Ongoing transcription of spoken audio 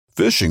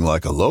Fishing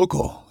like a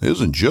local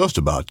isn't just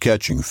about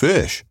catching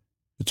fish.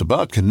 It's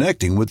about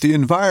connecting with the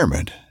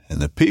environment and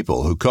the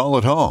people who call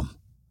it home.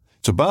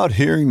 It's about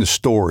hearing the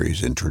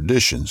stories and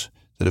traditions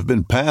that have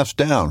been passed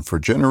down for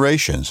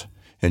generations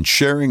and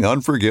sharing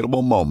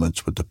unforgettable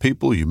moments with the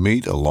people you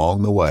meet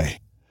along the way.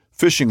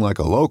 Fishing like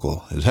a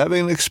local is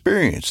having an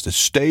experience that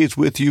stays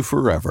with you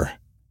forever.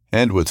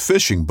 And with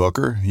Fishing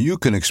Booker, you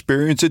can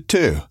experience it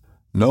too,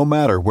 no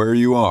matter where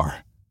you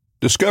are.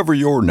 Discover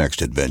your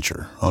next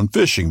adventure on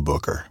Fishing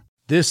Booker.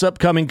 This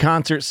upcoming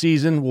concert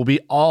season will be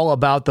all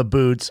about the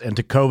boots, and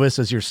Tecovas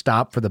is your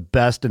stop for the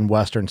best in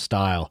Western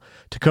style.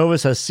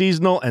 Tecovas has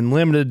seasonal and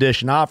limited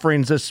edition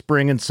offerings this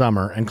spring and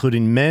summer,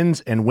 including men's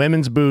and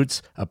women's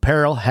boots,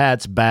 apparel,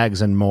 hats,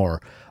 bags, and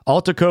more.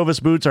 All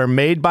Tecovas boots are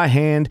made by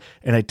hand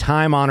in a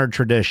time-honored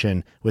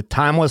tradition with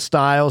timeless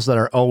styles that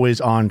are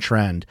always on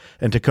trend.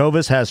 And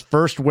Tecovas has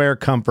first wear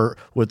comfort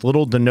with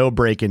little to no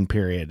break-in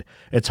period.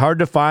 It's hard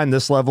to find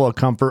this level of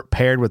comfort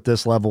paired with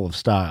this level of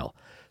style.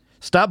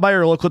 Stop by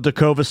your local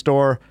Tecovas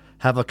store,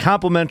 have a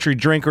complimentary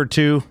drink or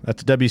two,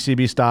 that's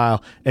WCB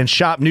style, and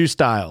shop new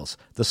styles.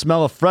 The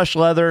smell of fresh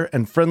leather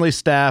and friendly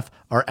staff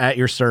are at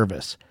your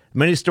service.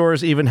 Many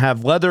stores even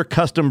have leather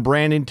custom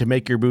branding to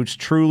make your boots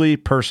truly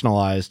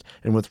personalized.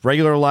 And with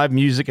regular live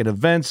music and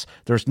events,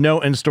 there's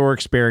no in-store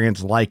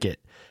experience like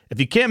it.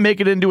 If you can't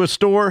make it into a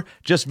store,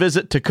 just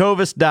visit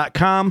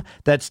tecovas.com.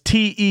 That's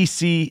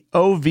TECOVAS.com.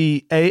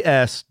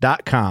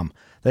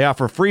 They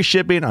offer free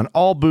shipping on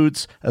all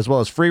boots, as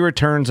well as free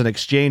returns and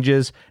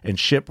exchanges, and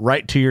ship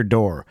right to your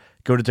door.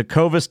 Go to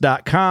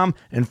tecovas.com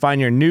and find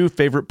your new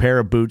favorite pair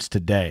of boots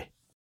today.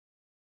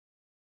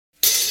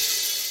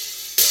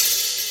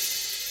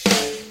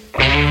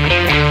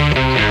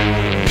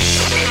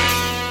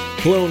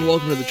 Hello and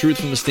welcome to the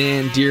Truth from the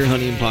Stand Deer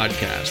Hunting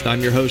Podcast.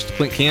 I'm your host,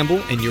 Clint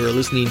Campbell, and you are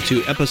listening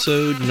to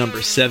episode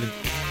number 7,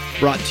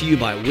 brought to you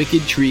by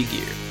Wicked Tree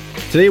Gear.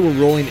 Today we're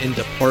rolling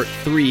into part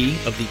 3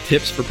 of the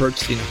Tips for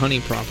Purchasing a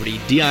Hunting Property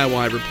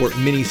DIY Report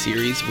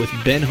mini-series with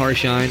Ben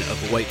Harshine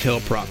of Whitetail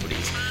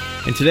Properties.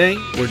 And today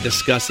we're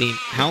discussing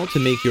how to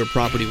make your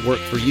property work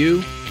for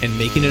you and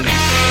making it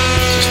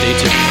happen. So stay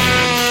tuned.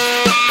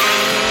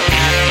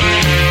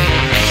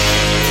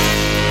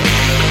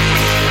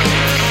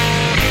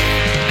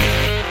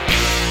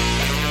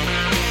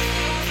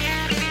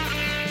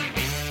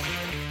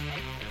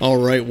 All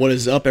right, what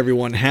is up,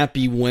 everyone?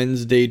 Happy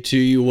Wednesday to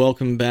you.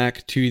 Welcome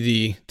back to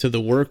the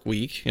work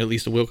week. At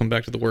least welcome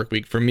back to the work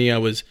week. For me, I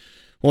was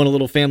on a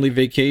little family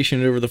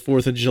vacation over the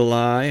 4th of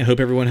July. I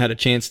hope everyone had a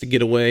chance to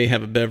get away,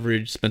 have a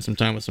beverage, spend some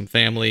time with some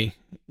family.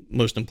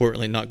 Most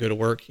importantly, not go to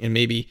work, and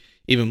maybe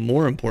even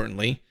more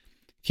importantly,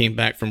 came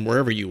back from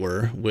wherever you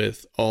were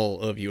with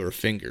all of your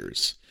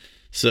fingers.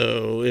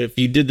 So if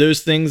you did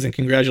those things, then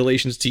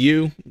congratulations to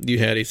you. You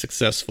had a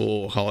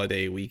successful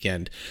holiday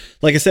weekend.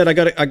 Like I said, I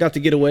got to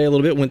get away a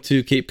little bit, went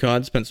to Cape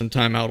Cod, spent some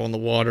time out on the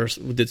water,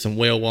 did some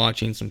whale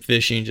watching, some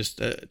fishing,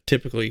 just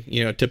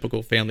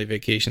typical family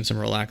vacation, some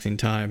relaxing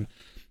time.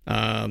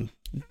 Time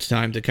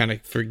to kind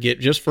of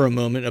forget just for a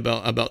moment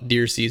about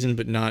deer season,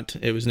 but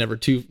it was never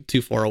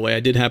too far away.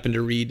 I did happen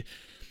to read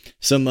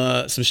some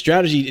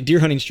deer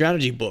hunting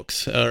strategy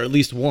books, or at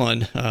least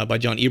one by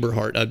John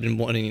Eberhart. I've been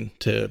wanting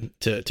to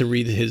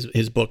read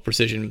his book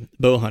Precision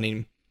Bow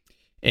Hunting,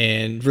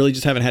 and really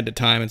just haven't had the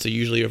time. And so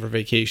usually over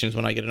vacations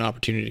when I get an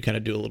opportunity to kind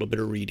of do a little bit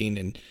of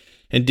reading,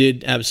 and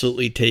did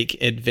absolutely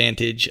take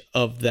advantage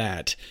of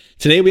that.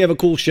 Today we have a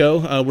cool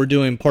show. We're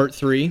doing part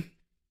 3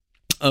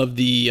 of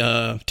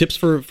the tips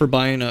for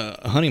buying a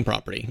hunting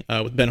property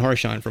with Ben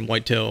Harshine from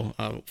Whitetail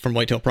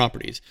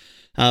Properties.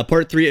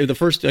 Part 3, the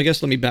first, I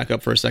guess let me back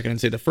up for a second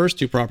and say the first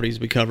 2 properties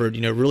we covered,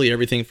 really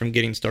everything from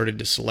getting started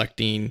to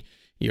selecting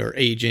your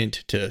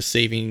agent to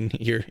saving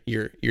your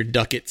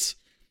ducats,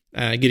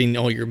 getting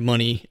all your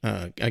money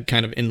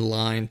kind of in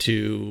line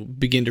to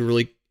begin to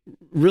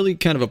really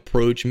kind of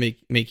approach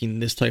making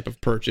this type of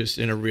purchase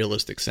in a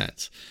realistic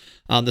sense.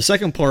 The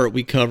second part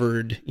we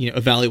covered,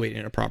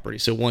 evaluating a property.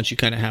 So once you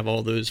kind of have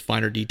all those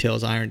finer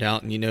details ironed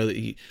out and you know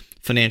that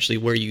financially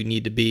where you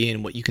need to be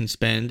and what you can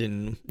spend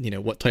and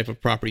what type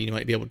of property you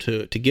might be able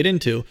to get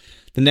into,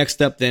 the next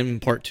step then in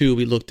part 2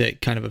 we looked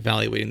at kind of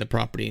evaluating the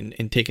property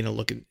and taking a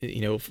look at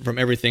from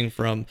everything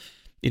from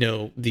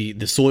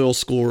the soil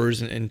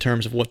scores in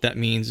terms of what that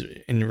means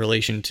in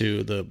relation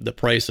to the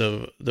price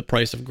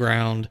of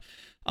ground,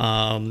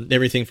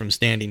 everything from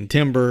standing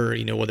timber,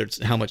 whether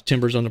it's how much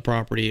timber's on the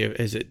property,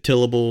 is it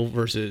tillable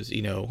versus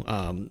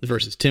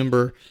versus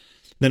timber.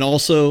 Then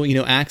also,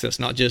 access,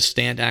 not just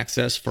stand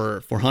access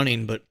for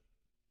hunting, but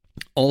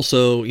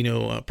also,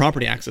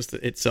 property access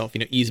itself,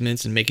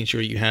 easements, and making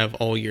sure you have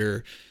all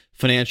your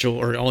financial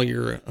or all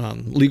your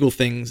legal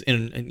things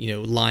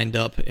lined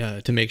up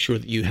to make sure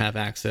that you have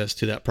access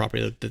to that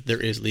property, that there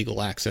is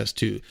legal access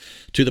to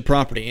the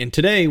property. And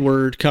today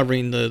we're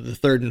covering the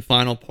third and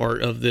final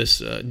part of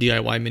this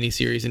DIY mini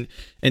series, and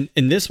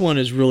this one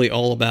is really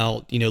all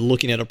about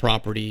looking at a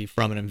property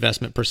from an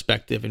investment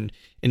perspective, and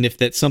if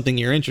that's something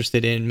you're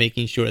interested in,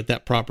 making sure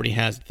that property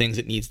has the things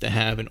it needs to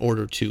have in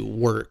order to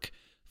work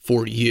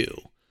for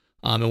you.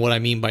 And what I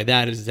mean by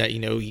that is that,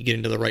 you get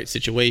into the right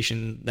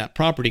situation, that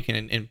property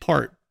can in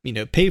part,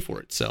 pay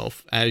for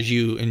itself as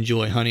you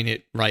enjoy hunting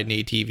it,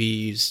 riding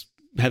ATVs,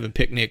 having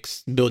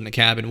picnics, building a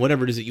cabin,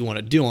 whatever it is that you want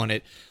to do on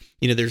it.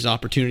 There's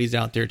opportunities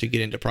out there to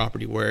get into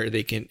property where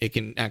it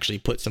can actually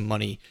put some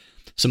money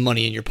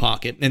in your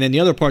pocket. And then the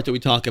other part that we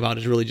talk about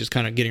is really just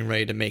kind of getting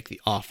ready to make the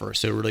offer.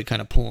 So really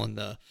kind of pulling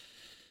the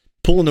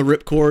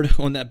ripcord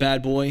on that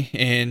bad boy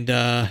and,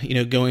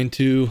 going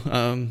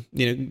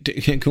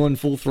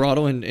full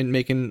throttle and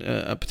making,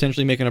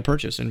 potentially making a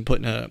purchase and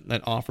putting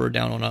that offer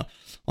down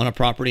on a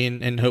property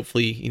and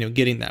hopefully,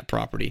 getting that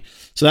property.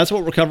 So that's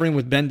what we're covering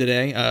with Ben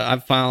today.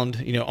 I've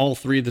found, all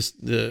three of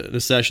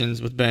the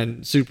sessions with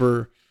Ben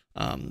super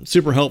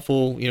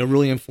helpful,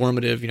 really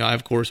informative. I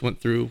of course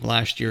went through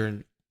last year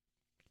and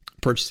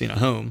purchasing a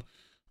home,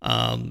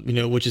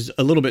 which is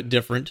a little bit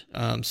different,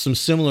 some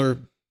similar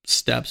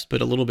steps,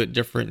 but a little bit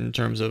different in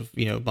terms of,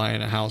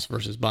 buying a house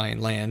versus buying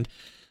land.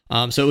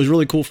 So it was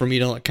really cool for me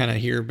to kind of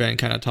hear Ben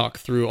kind of talk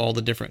through all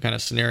the different kind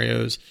of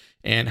scenarios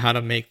and how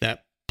to make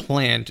that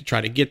plan to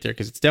try to get there.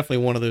 Cause it's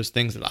definitely one of those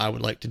things that I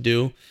would like to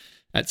do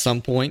at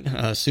some point,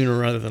 sooner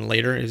rather than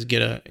later, is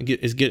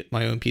get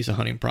my own piece of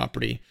hunting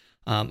property.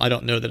 I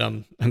don't know that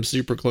I'm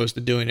super close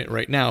to doing it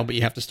right now, but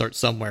you have to start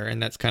somewhere.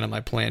 And that's kind of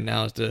my plan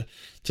now, is to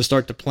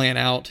start to plan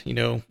out,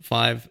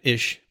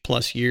 5-ish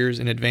plus years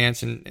in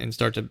advance and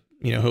start to,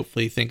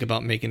 hopefully think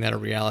about making that a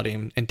reality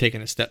and taking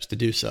the steps to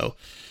do so.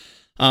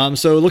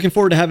 So looking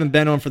forward to having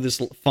Ben on for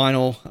this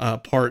final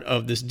part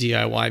of this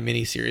DIY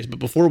mini series. But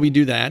before we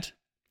do that,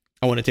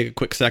 I want to take a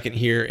quick second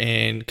here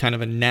and kind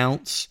of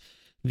announce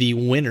the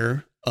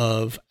winner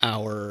of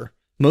our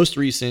most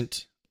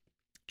recent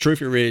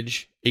Trophy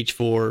Ridge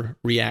H4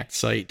 React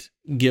Sight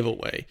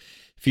giveaway.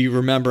 If you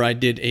remember, I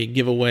did a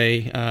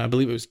giveaway, I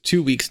believe it was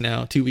 2 weeks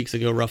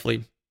ago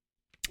roughly,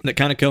 that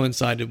kind of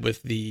coincided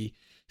with the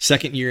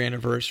 2nd year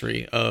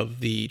anniversary of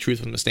the Truth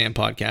from the Stand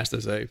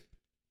podcast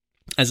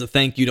as a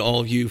thank you to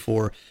all of you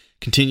for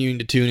continuing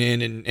to tune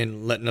in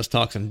and letting us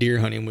talk some deer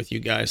hunting with you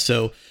guys.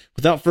 So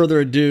without further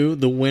ado,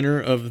 the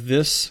winner of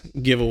this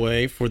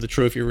giveaway for the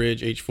Trophy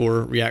Ridge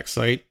H4 React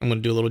Sight, I'm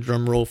going to do a little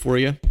drum roll for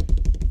you.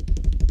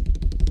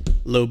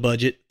 Low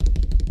budget,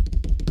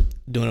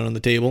 doing it on the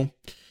table,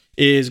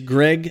 is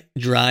Greg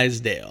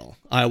Drysdale.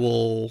 I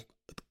will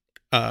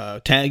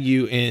tag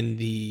you in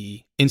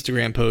the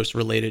Instagram post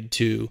related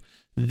to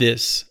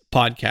this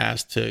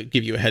podcast to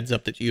give you a heads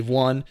up that you've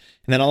won.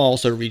 And then I'll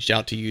also reach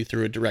out to you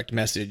through a direct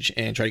message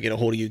and try to get a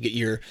hold of you, get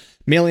your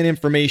mailing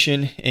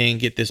information, and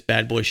get this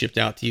bad boy shipped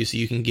out to you so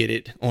you can get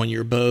it on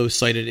your bow,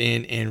 sighted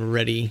in, and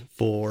ready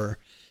for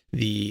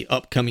the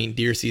upcoming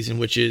deer season,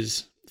 which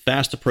is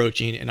fast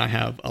approaching, and I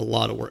have a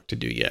lot of work to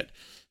do yet.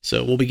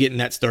 So we'll be getting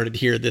that started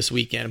here this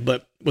weekend.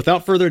 But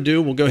without further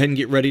ado, we'll go ahead and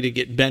get ready to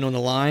get Ben on the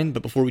line.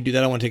 But before we do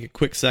that, I want to take a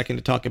quick second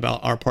to talk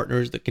about our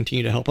partners that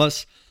continue to help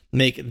us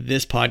make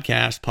this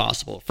podcast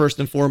possible. First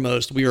and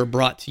foremost, we are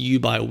brought to you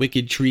by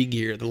Wicked Tree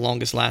Gear, the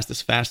longest lasting,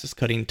 fastest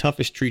cutting,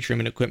 toughest tree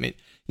trimming equipment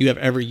you have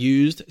ever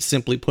used.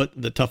 Simply put,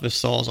 the toughest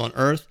saws on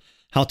earth.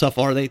 How tough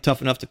are they?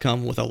 Tough enough to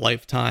come with a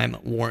lifetime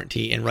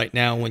warranty. And right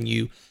now, when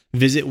you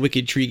visit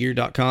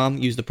wickedtreegear.com,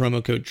 use the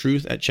promo code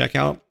TRUTH at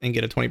checkout and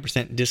get a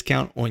 20%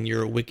 discount on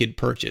your Wicked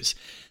purchase.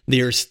 They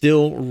are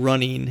still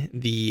running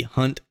the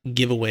hunt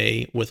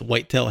giveaway with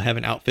Whitetail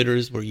Heaven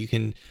Outfitters, where you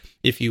can,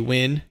 if you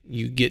win,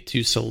 you get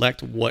to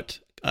select what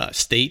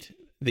state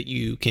that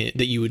you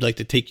would like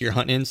to take your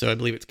hunt in. So I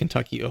believe it's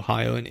Kentucky,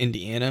 Ohio, and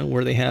Indiana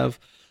where they have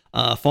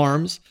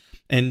farms.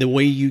 And the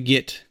way you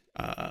get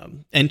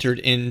entered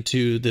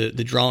into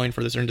the drawing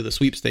for this, or into the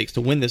sweepstakes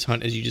to win this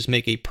hunt, is you just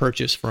make a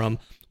purchase from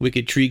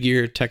Wicked Tree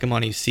Gear,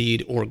 Tecumseh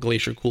Seed, or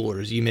Glacier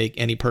Coolers. You make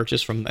any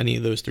purchase from any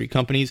of those 3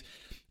 companies,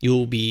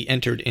 you'll be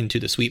entered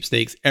into the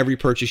sweepstakes. Every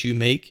purchase you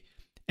make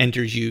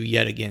enters you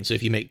yet again. So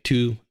if you make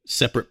 2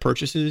 separate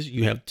purchases,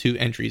 you have 2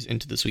 entries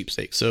into the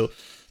sweepstakes. So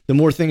the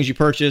more things you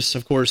purchase,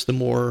 of course, the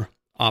more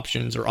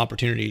options or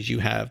opportunities you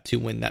have to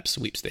win that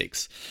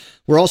sweepstakes.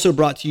 We're also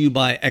brought to you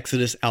by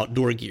Exodus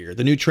Outdoor Gear.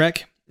 The new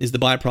Trek is the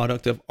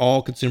byproduct of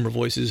all consumer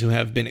voices who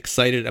have been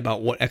excited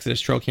about what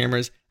Exodus trail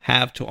cameras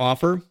have to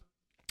offer,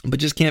 but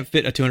just can't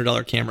fit a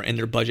 $200 camera in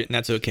their budget, and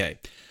that's okay.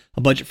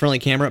 A budget-friendly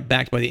camera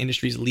backed by the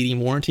industry's leading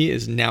warranty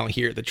is now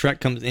here. The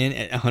Trek comes in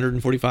at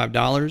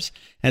 $145,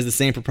 has the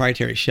same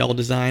proprietary shell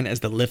design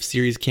as the Lift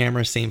Series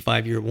camera, same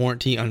 5-year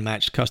warranty,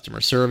 unmatched customer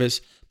service,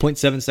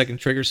 0.7-second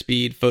trigger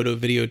speed, photo,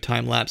 video,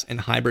 time-lapse,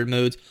 and hybrid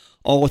modes,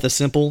 all with a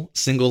simple,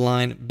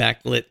 single-line,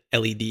 backlit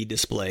LED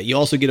display. You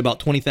also get about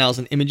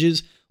 20,000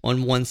 images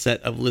on one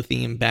set of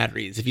lithium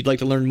batteries. If you'd like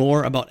to learn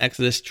more about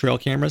Exodus trail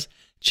cameras,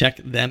 check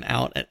them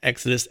out at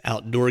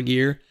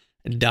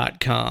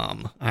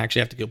ExodusOutdoorGear.com. I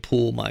actually have to go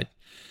pull my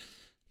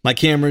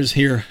cameras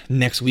here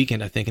next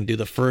weekend, I think, and do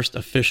the first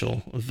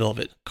official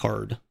Velvet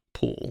card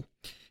pull.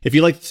 If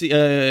you'd like to see,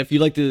 if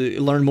you'd like to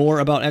learn more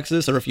about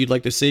Exodus, or if you'd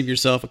like to save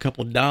yourself a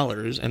couple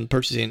dollars and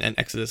purchasing an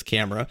Exodus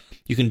camera,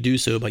 you can do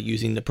so by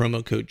using the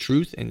promo code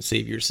TRUTH and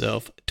save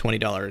yourself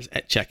 $20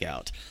 at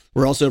checkout.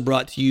 We're also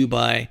brought to you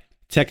by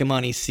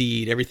Tecumseh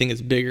seed. Everything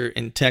is bigger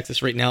in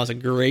Texas right now. Is a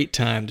great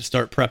time to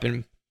start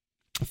prepping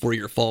for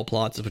your fall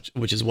plots,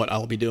 which is what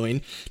I'll be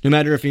doing. No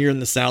matter if you're in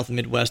the South,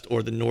 Midwest,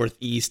 or the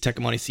Northeast,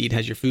 Tecumseh Seed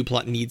has your food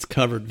plot needs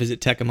covered.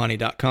 Visit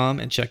Tecumseh.com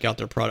and check out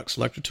their product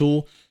selector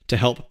tool to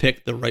help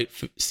pick the right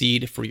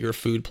seed for your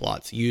food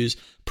plots. Use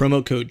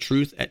promo code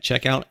TRUTH at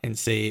checkout and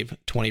save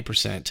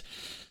 20%.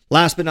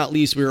 Last but not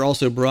least, we are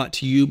also brought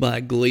to you by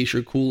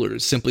Glacier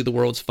Coolers, simply the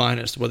world's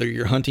finest. Whether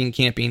you're hunting,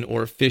 camping,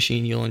 or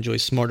fishing, you'll enjoy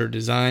smarter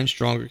design,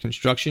 stronger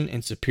construction,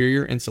 and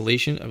superior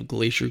insulation of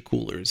Glacier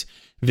Coolers.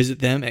 Visit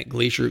them at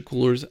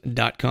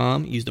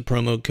glaciercoolers.com. Use the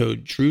promo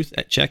code TRUTH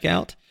at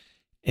checkout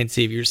and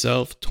save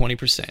yourself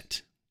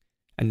 20%.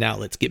 And now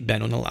let's get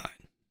Ben on the line.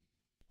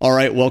 All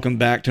right, welcome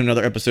back to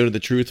another episode of the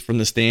Truth from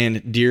the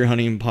Stand Deer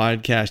Hunting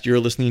Podcast. You're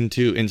listening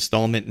to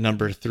installment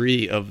number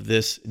 3 of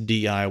this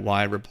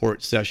DIY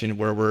report session,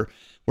 where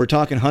we're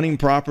talking hunting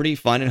property,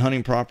 finding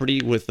hunting property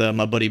with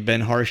my buddy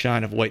Ben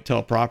Harshine of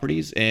Whitetail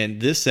Properties.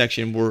 And this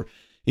section,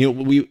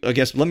 I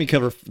guess let me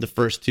cover the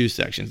first 2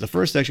 sections. The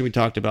first section we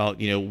talked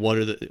about,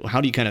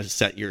 how do you kind of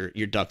set your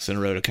ducks in a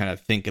row to kind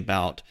of think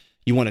about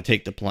you want to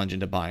take the plunge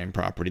into buying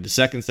property. The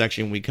second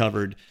section we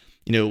covered,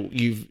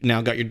 you've now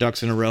got your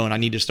ducks in a row and I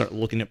need to start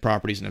looking at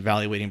properties and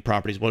evaluating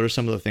properties. What are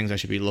some of the things I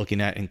should be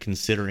looking at and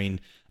considering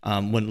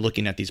when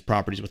looking at these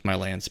properties with my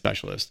land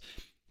specialist?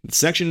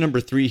 Section number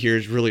 3 here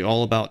is really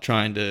all about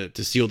trying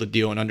to seal the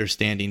deal and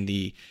understanding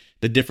the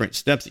different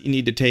steps that you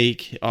need to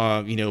take,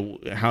 how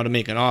to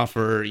make an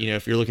offer,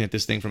 if you're looking at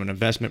this thing from an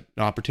investment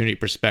opportunity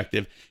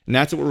perspective. And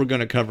that's what we're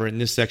going to cover in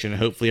this section. And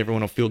hopefully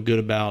everyone will feel good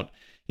about,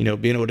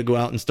 being able to go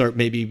out and start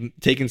maybe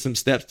taking some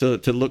steps to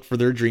look for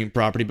their dream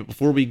property. But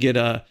before we get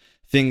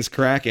things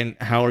cracking,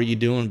 how are you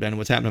doing, Ben?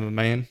 What's happening, my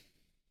man?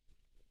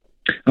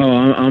 Oh,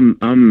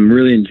 I'm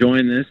really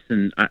enjoying this,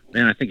 and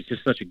I think it's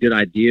just such a good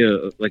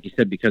idea, like you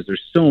said, because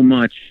there's so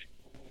much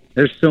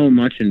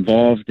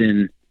involved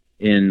in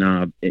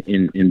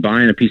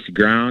buying a piece of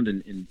ground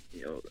and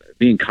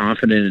being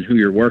confident in who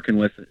you're working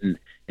with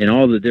and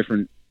all the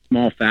different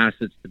small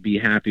facets to be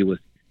happy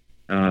with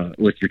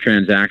your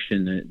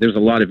transaction. There's a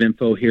lot of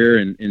info here,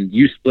 and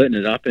you splitting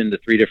it up into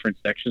 3 different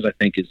sections, I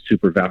think, is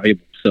super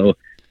valuable. So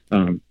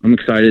I'm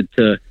excited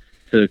to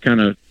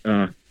kind of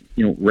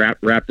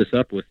wrap this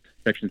up with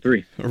section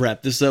 3.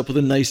 Wrap this up with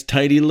a nice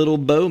tidy little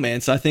bow,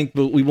 man. So I think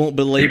we won't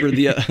belabor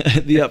the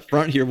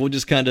upfront here. We'll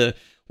just kind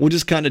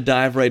of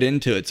dive right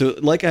into it. So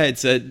like I had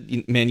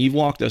said, man, you've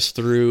walked us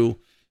through,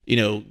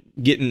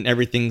 getting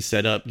everything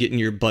set up, getting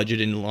your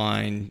budget in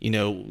line,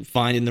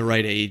 finding the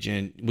right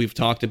agent. We've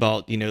talked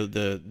about,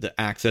 the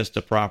access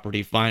to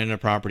property, finding a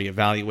property,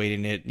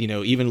 evaluating it,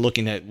 even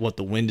looking at what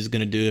the wind is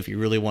going to do if you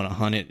really want to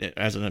hunt it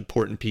as an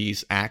important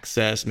piece,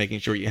 access, making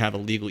sure you have a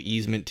legal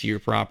easement to your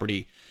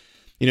property.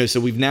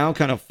 So we've now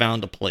kind of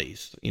found a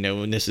place,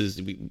 and this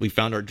is, we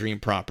found our dream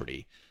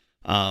property.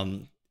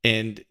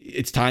 And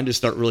it's time to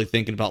start really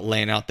thinking about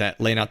laying out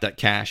that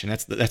cash. And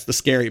that's the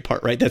scary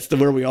part, right? That's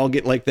where we all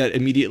get like that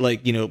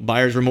immediate,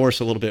 buyer's remorse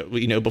a little bit,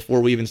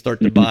 before we even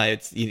start to buy.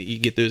 It's, you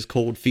get those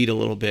cold feet a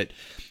little bit.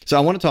 So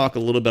I want to talk a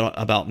little bit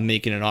about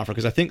making an offer,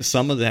 because I think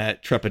some of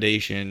that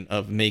trepidation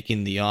of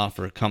making the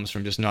offer comes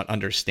from just not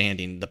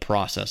understanding the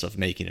process of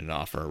making an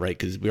offer, right?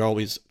 Because we're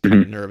always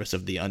kind of nervous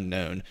of the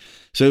unknown.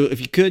 So if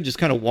you could just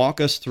kind of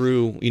walk us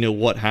through,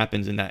 what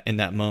happens in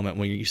that moment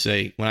when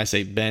I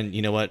say, Ben,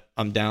 you know what,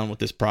 I'm down with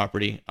this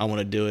property, I want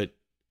to do it.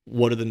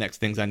 What are the next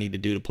things I need to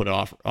do to put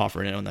an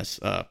offer in on this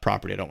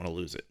property? I don't want to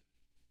lose it.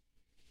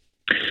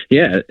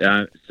 Yeah,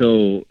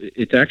 so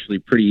it's actually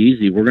pretty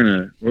easy. We're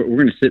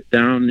gonna sit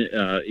down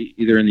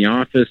either in the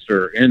office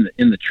or in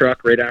the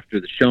truck right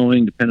after the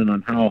showing, depending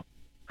on how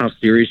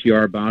serious you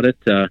are about it.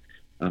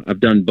 I've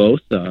done both.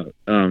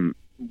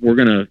 We're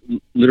gonna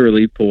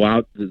literally pull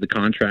out the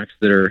contracts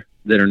that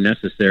are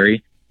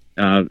necessary.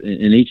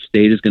 And each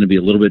state is going to be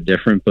a little bit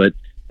different, but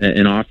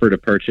an offer to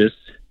purchase,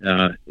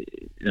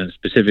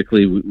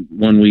 specifically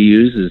one we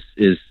use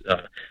is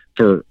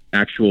for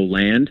actual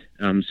land.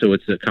 So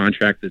it's a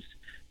contract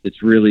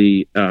that's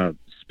really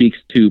speaks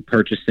to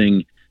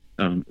purchasing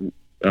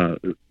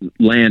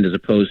land as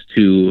opposed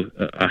to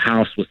a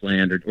house with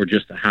land or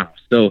just a house.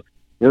 So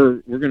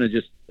we're going to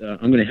just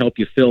I'm going to help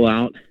you fill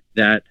out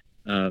that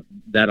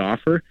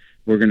offer.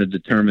 We're going to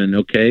determine,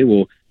 okay,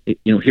 well,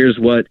 here's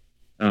what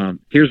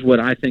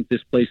I think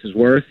this place is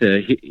worth.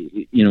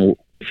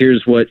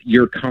 Here's what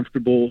you're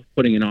comfortable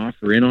putting an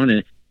offer in on.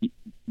 And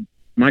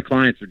my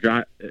clients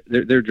are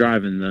they're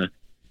driving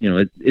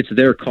it's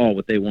their call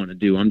what they want to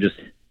do. I'm just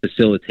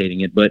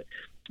facilitating it. But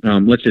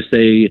let's just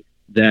say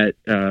that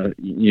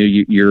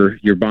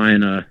you're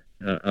buying a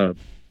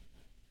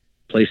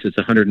place that's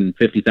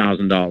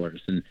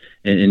 $150,000,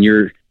 and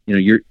you're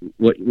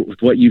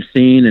with what you've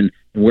seen and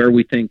where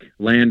we think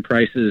land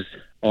prices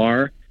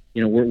are.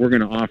 We're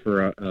going to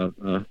offer a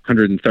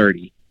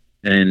 130,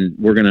 and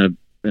we're going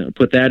to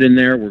put that in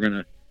there. We're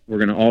going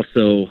to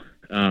also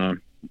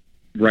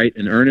write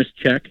an earnest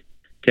check.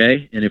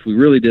 Okay. And if we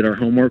really did our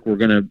homework, we're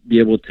going to be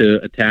able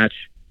to attach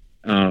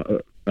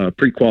a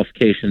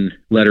pre-qualification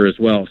letter as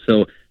well.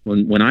 So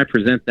when I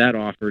present that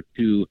offer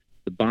to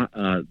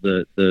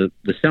the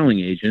selling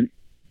agent,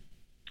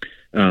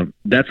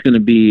 that's going to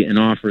be an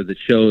offer that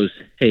shows,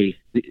 hey,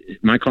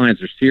 my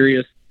clients are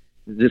serious.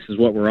 This is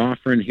what we're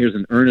offering. Here's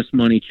an earnest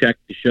money check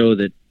to show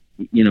that,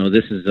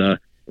 this is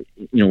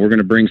we're going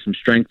to bring some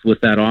strength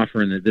with that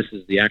offer, and that this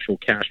is the actual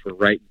cash for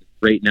right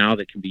now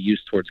that can be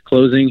used towards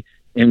closing.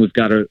 And we've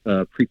got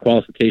a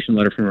pre-qualification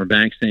letter from our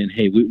bank saying,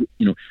 hey,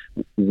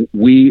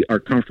 we are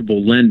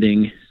comfortable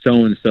lending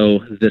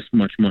so-and-so this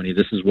much money.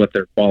 This is what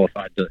they're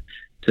qualified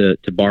to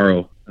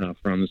borrow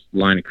from this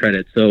line of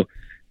credit. So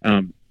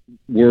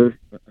we're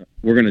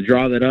going to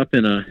draw that up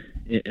in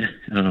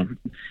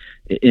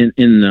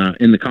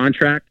the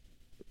contract.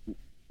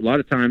 A lot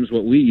of times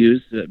what we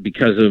use,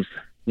 because of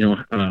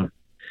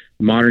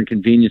modern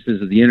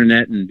conveniences of the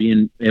internet and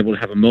being able to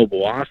have a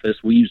mobile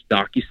office, we use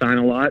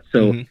DocuSign a lot.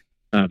 So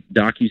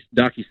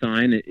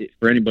DocuSign,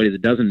 for anybody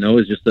that doesn't know,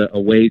 is just a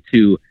way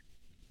to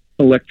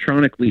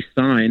electronically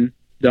sign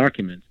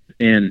documents.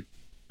 And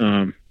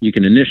you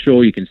can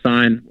initial, you can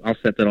sign. I'll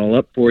set that all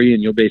up for you,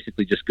 and you'll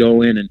basically just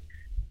go in and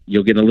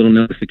you'll get a little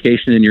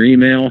notification in your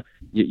email.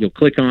 You'll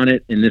click on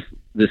it, and this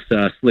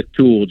slick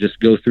tool will just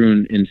go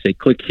through and say,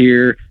 click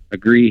here,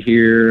 agree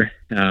here,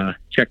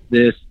 check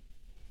this,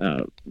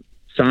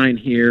 sign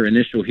here,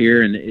 initial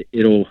here, and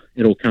it'll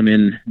come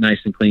in nice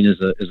and clean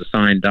as a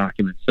signed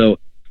document. So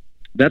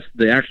that's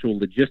the actual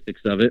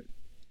logistics of it.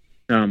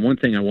 One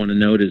thing I want to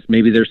note is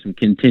maybe there's some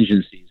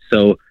contingencies.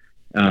 So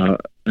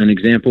an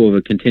example of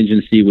a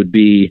contingency would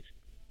be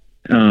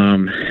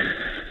that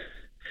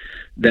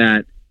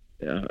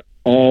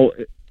all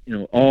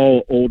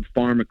old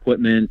farm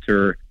equipment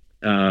or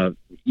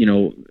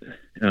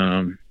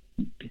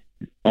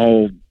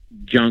all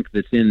junk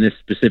that's in this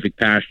specific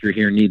pasture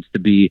here needs to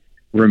be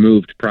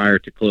removed prior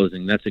to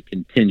closing. That's a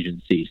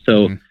contingency.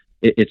 So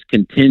it's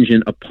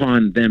contingent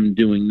upon them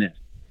doing this.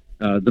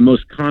 The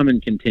most common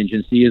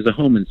contingency is a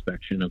home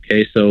inspection.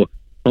 Okay, so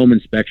home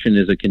inspection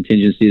is a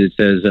contingency that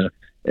says,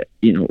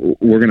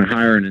 we're going to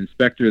hire an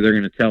inspector. They're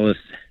going to tell us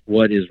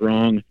what is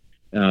wrong.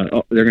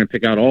 They're going to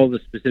pick out all the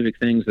specific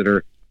things that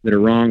are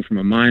wrong from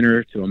a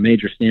minor to a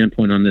major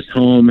standpoint on this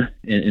home,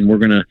 and we're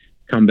going to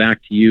come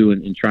back to you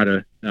and try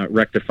to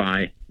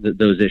rectify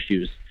those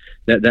issues.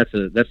 That's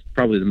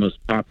probably the most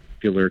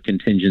popular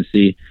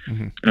contingency.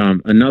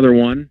 Another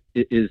one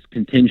is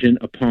contingent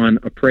upon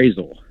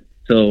appraisal.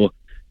 So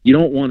you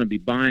don't want to be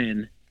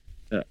buying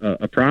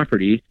a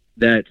property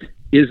that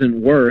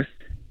isn't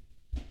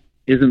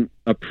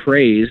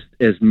appraised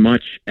as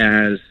much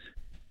as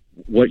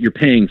what you're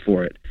paying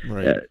for it.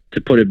 Right.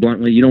 To put it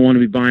bluntly, you don't want to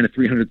be buying a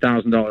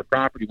 $300,000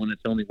 property when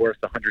it's only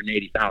worth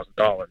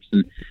 $180,000.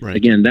 And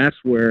again, that's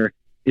where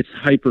it's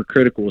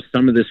hypercritical with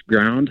some of this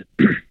ground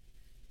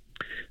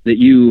that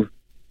you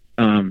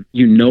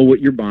know what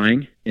you're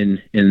buying,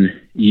 and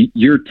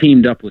you're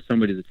teamed up with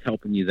somebody that's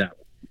helping you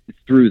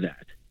through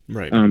that.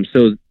 Right.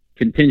 So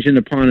contingent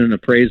upon an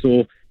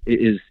appraisal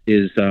is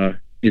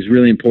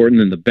really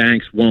important, and the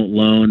banks won't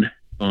loan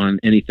on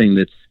anything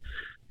that's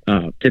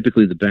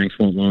typically the banks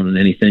won't loan on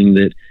anything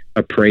that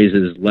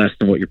appraises less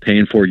than what you're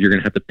paying for. You're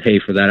going to have to pay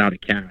for that out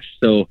of cash.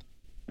 So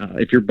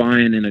if you're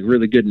buying in a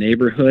really good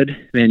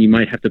neighborhood, man, you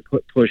might have to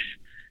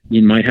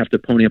you might have to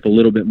pony up a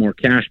little bit more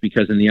cash,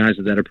 because in the eyes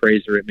of that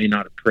appraiser, it may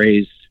not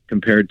appraise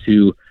compared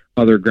to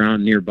other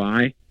ground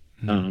nearby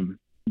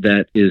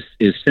that is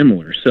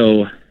similar.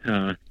 So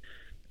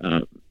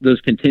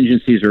those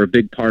contingencies are a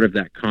big part of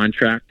that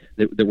contract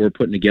that we're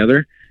putting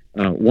together.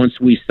 Once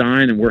we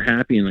sign and we're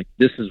happy and like,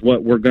 this is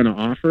what we're going to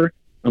offer,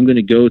 I'm going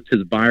to go to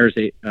the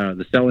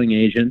the selling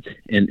agent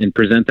and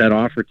present that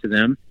offer to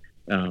them.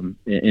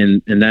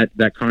 And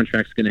that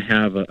contract's going to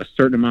have a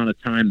certain amount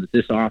of time that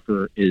this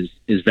offer is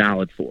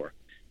valid for,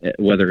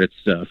 whether it's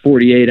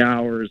 48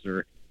 hours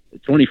or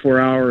 24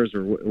 hours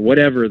or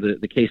whatever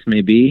the case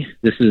may be.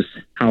 This is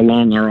how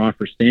long our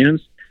offer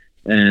stands.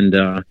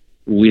 And,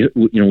 we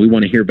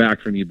want to hear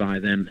back from you by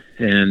then.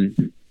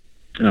 And,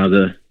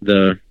 the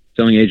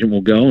selling agent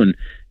will go and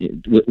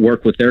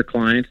work with their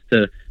clients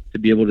to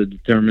be able to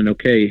determine,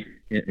 okay,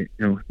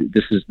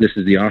 this is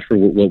the offer.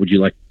 What would you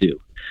like to do?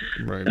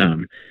 Right.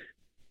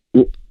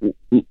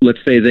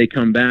 Let's say they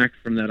come back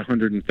from that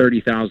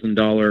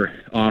 $130,000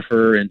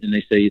 offer and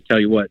they say, tell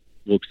you what,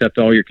 we'll accept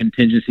all your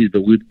contingencies,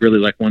 but we'd really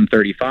like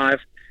 $135,000,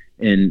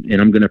 and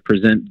I'm going to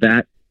present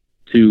that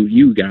to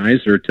you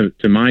guys or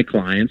to my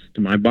clients,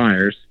 to my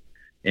buyers,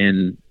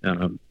 and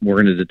we're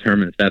going to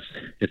determine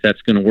if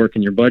that's going to work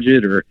in your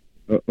budget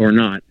or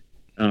not.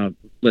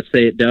 Let's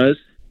say it does,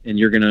 and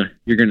you're gonna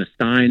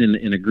sign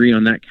and agree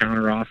on that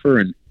counter offer,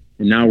 and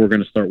now we're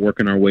going to start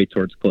working our way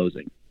towards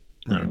closing.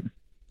 Okay.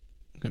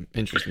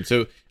 Interesting.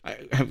 So I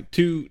have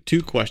two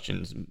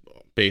questions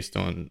based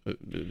on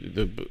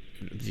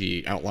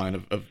the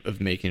outline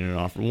of making an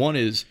offer. One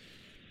is,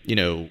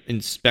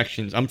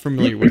 inspections. I'm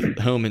familiar with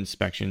home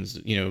inspections,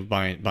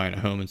 buying a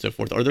home and so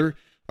forth. Are there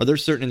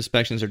certain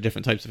inspections or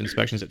different types of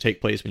inspections that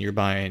take place when you're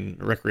buying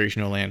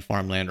recreational land,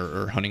 farmland,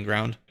 or hunting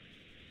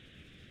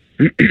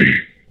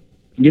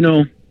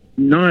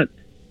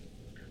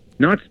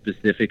not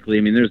specifically.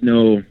 I mean, there's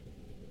no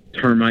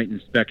termite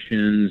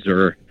inspections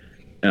or,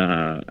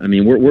 I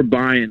mean, we're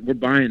buying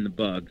the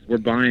bugs. We're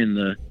buying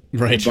the,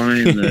 right. We're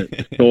buying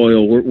the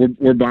soil.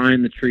 We're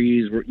buying the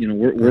trees.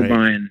 We're right.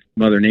 buying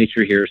Mother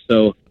Nature here.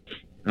 So,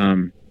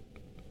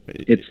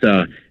 it's,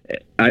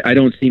 I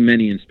don't see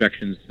many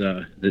inspections,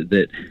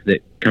 that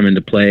come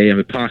into play. I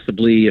mean,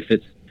 possibly if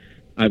it's,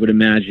 I would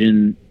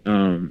imagine,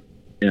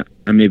 yeah,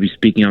 I may be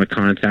speaking out of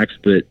context,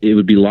 but it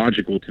would be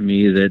logical to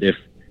me that if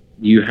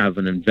you have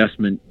an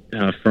investment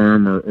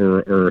firm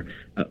or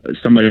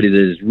somebody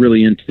that is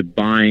really into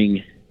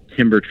buying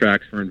timber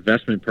tracts for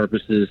investment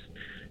purposes,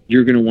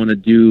 you're going to want to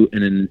do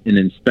an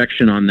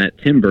inspection on that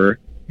timber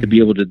to be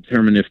able to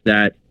determine if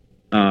that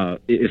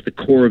if the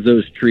core of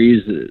those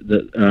trees,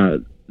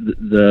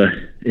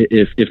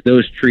 if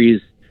those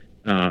trees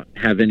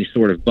have any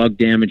sort of bug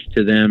damage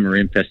to them or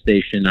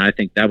infestation. I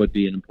think that would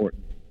be an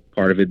important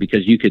part of it,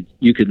 because you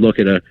could look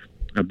at a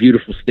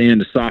beautiful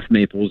stand of soft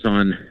maples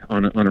on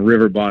a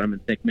river bottom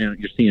and think, man,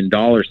 you're seeing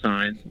dollar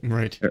signs,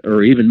 right?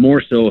 Or even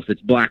more so if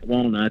it's black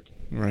walnut,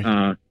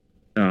 right?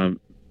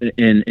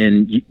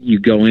 And you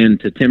go in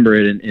to timber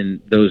it,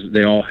 and those,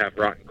 they all have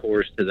rotten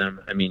cores to them.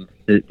 I mean,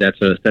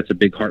 that's a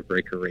big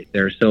heartbreaker right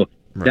there. So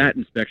right. that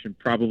inspection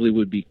probably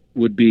would be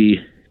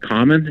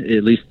common.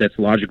 At least that's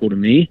logical to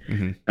me.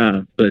 Mm-hmm.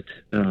 But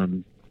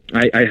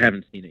I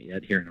haven't seen it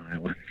yet here in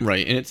Iowa.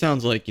 Right, and it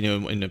sounds like,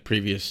 in the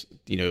previous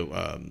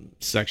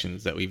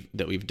sections that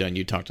we've done,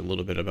 you talked a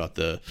little bit about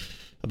the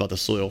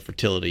soil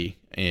fertility,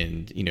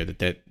 and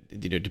that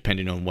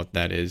depending on what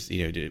that is,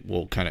 it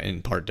will kind of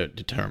in part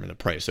determine the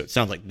price. So it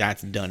sounds like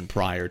that's done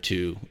prior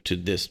to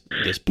this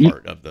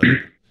part of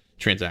the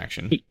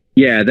transaction.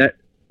 Yeah, that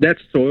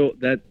soil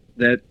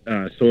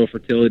soil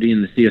fertility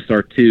in the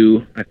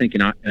CSR2, I think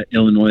in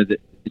Illinois, that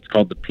it's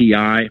called the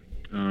PI.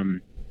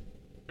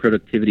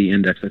 Productivity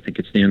Index, I think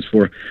it stands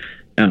for.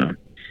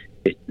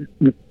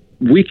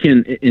 We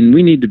can, and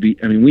we need to be,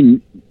 I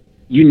mean,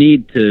 you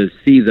need to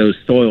see those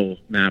soil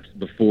maps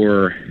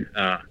before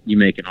you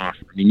make an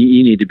offer. I mean,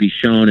 you need to be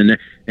shown,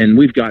 and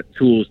we've got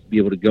tools to be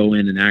able to go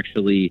in and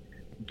actually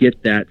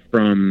get that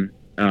from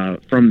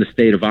the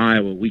state of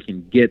Iowa. We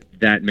can get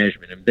that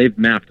measurement, and they've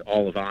mapped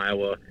all of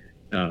Iowa.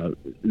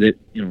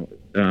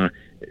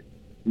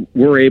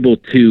 We're able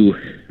to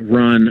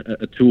run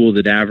a tool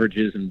that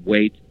averages and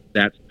weights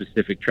that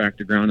specific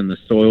tract of ground and the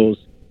soils,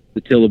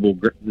 the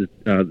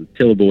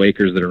tillable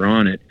acres that are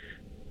on it,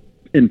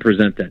 and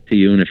present that to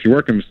you. And if you're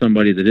working with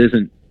somebody that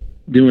isn't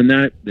doing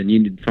that, then you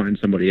need to find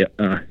somebody,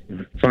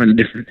 find a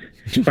different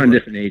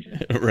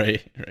agent.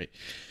 Right.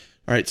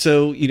 All right.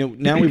 So,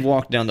 now we've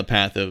walked down the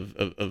path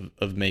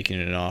of making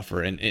an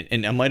offer,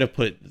 and I might have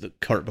put the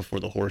cart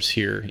before the horse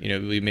here.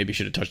 We maybe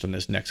should have touched on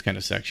this next kind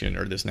of section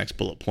or this next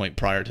bullet point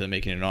prior to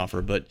making an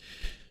offer, but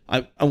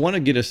I want to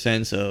get a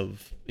sense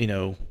of,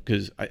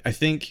 because I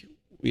think,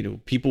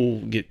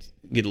 people get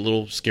a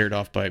little scared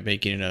off by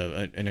making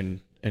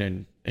an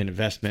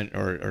investment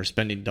or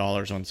spending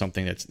dollars on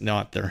something that's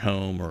not their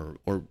home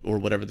or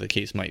whatever the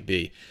case might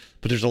be.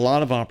 But there's a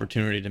lot of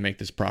opportunity to make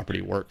this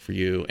property work for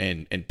you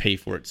and pay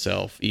for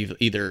itself,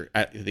 either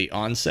at the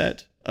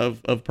onset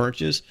of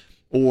purchase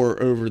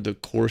or over the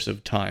course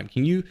of time.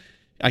 Can you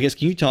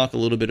talk a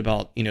little bit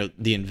about,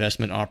 the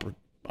investment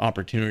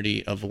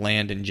opportunity of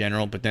land in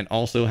general, but then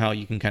also how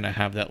you can kind of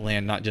have that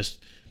land not just,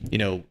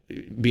 being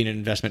an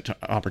investment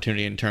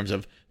opportunity in terms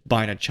of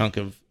buying a chunk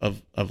of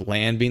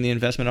land being the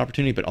investment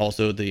opportunity, but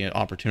also the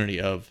opportunity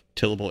of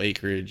tillable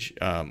acreage,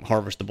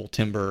 harvestable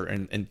timber,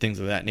 and things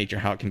of that nature,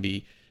 how it can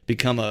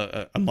become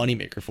a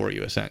moneymaker for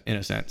you in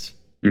a sense.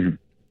 Mm-hmm.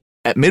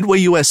 At Midway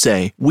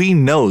USA, we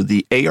know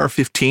the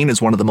AR-15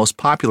 is one of the most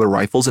popular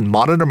rifles in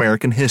modern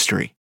American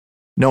history.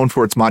 Known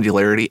for its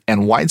modularity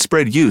and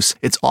widespread use,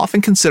 it's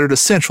often considered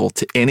essential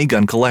to any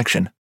gun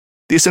collection.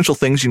 The essential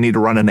things you need to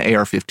run an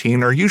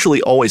AR-15 are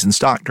usually always in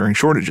stock during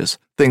shortages,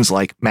 things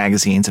like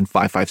magazines and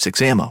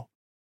 5.56 ammo.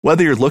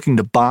 Whether you're looking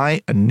to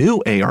buy a new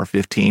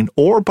AR-15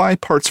 or buy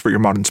parts for your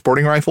modern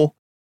sporting rifle,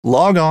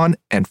 log on,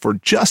 and for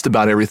just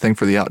about everything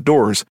for the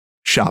outdoors,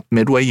 shop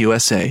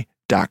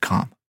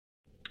MidwayUSA.com.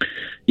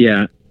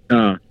 Yeah.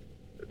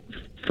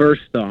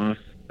 First off,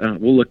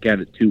 we'll look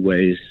at it two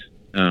ways.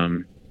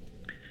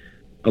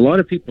 A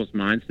lot of people's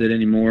mindset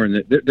anymore,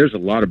 and there's a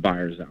lot of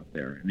buyers out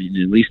there. I mean,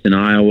 at least in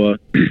Iowa,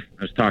 I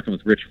was talking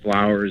with Rich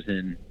Flowers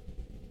in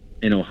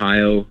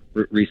Ohio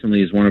recently.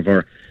 He's one of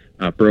our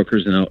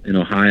brokers in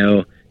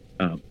Ohio.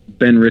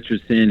 Ben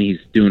Richardson, he's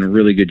doing a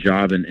really good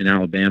job in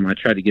Alabama. I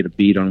tried to get a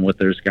beat on what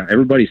there's got.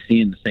 Everybody's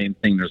seeing the same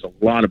thing. There's a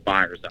lot of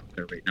buyers out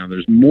there right now.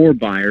 There's more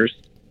buyers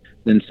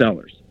than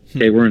sellers.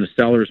 Okay, we're in a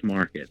seller's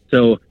market.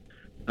 So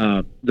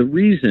the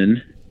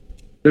reason,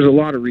 there's a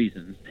lot of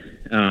reasons,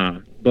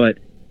 but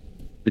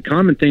the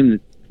common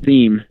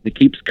theme that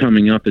keeps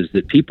coming up is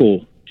that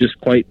people just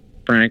quite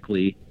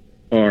frankly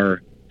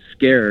are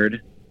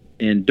scared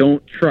and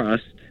don't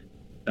trust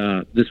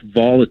this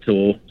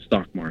volatile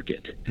stock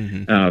market.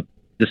 Mm-hmm.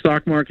 The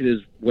stock market is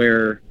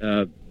where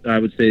I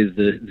would say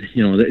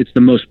it's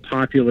the most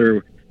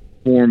popular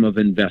form of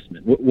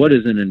investment. What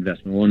is an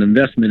investment? Well, an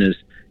investment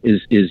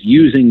is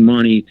using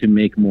money to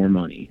make more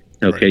money.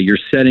 Okay, right. You're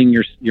setting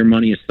your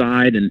money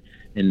aside and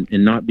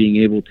not being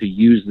able to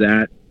use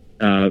that,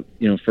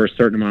 for a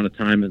certain amount of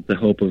time with the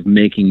hope of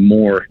making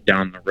more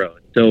down the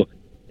road. So,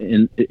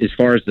 as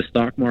far as the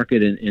stock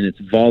market and its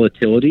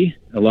volatility,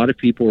 a lot of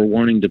people are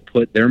wanting to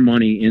put their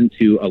money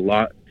into a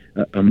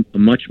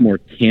much more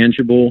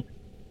tangible,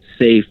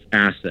 safe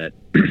asset.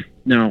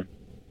 Now,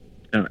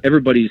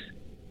 everybody's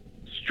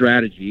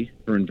strategy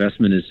for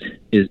investment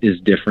is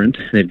different.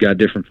 They've got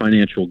different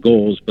financial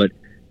goals, but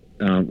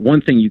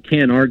one thing you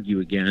can't argue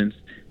against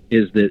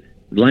is that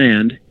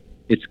land.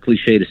 It's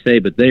cliche to say,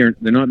 but they're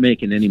not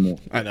making any more.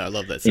 I know, I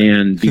love that saying.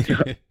 And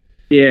because,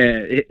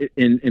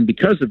 and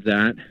because of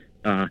that,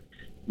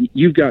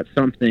 you've got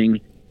something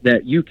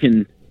that you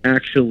can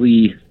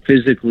actually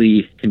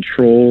physically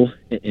control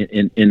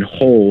and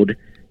hold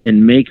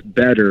and make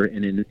better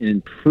and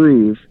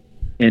improve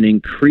and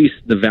increase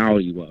the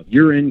value of.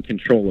 You're in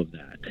control of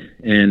that.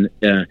 And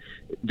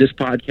this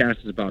podcast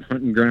is about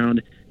hunting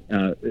ground.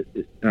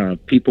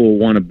 People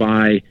want to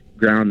buy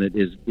ground that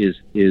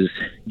is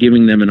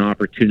giving them an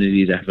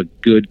opportunity to have a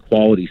good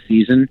quality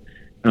season.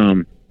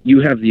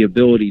 You have the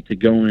ability to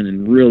go in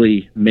and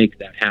really make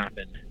that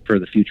happen for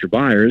the future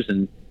buyers,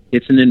 and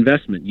it's an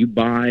investment. You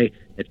buy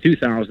at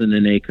 $2,000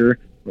 an acre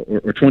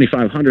or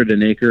 $2,500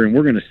 an acre, and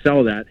we're going to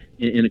sell that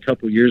in a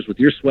couple of years with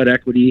your sweat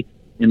equity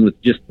and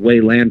with just the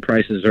way land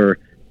prices are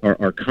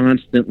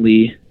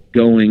constantly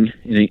going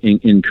and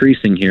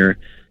increasing here.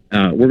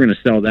 We're going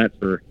to sell that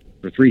for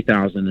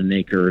 $3,000 an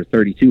acre or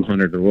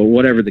 $3,200 or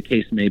whatever the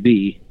case may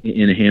be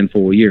in a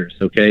handful of years.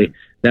 Okay,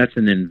 that's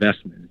an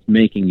investment. It's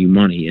making you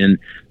money, and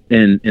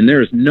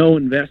there is no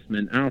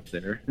investment out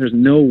there. There's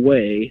no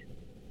way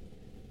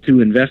to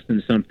invest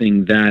in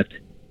something that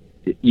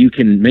you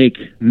can make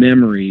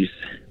memories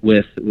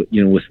with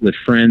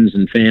friends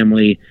and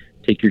family.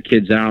 Take your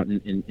kids out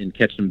and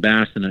catch some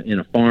bass in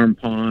a farm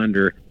pond,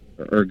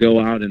 or go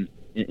out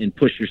and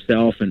push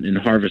yourself and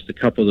harvest a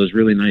couple of those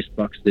really nice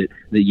bucks that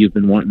you've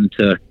been wanting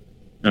to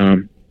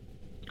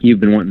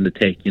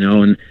take,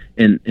 and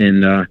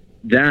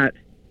that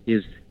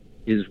is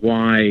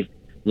why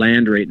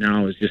land right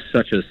now is just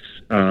such a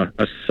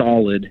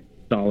solid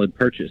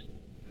purchase.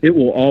 It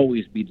will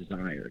always be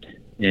desired,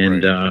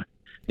 and right.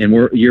 And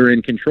you're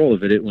in control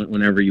of it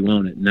whenever you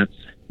own it, and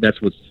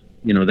that's what's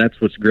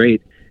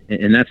great,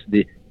 and that's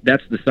the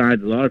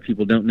side that a lot of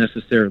people don't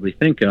necessarily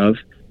think of.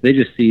 They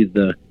just see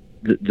the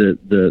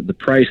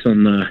price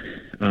on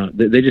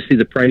they just see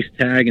the price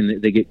tag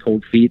and they get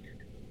cold feet.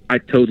 I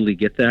totally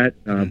get that,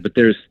 but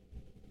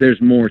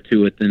there's more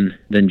to it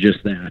than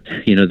just that.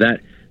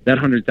 That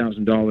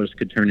 $100,000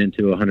 could turn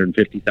into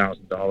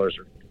 $150,000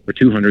 or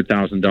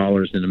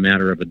 $200,000 in a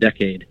matter of a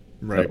decade,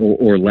 right.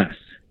 or less.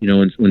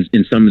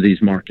 In some of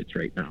these markets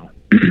right now.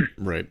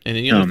 Right, and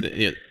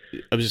then,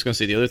 I was just gonna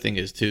say the other thing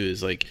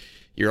is like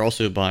you're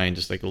also buying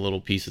just like a little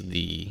piece of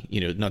the,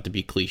 not to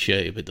be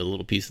cliche, but the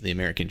little piece of the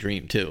American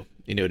dream too.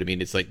 You know what I mean?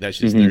 It's like that's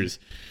just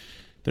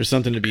there's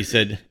something to be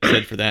said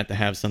for that, to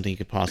have something you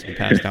could possibly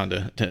pass down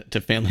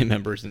to family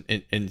members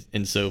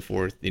and so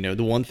forth. The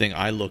one thing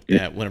I looked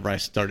at whenever I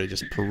started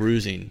just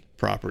perusing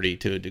property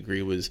to a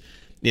degree was,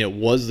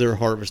 was there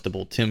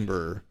harvestable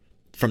timber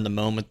from the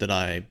moment that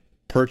I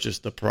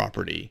purchased the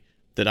property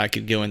that I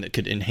could go in that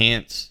could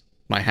enhance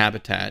my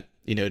habitat,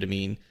 you know what I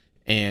mean,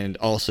 and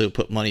also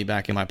put money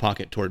back in my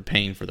pocket toward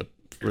paying for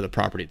the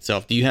property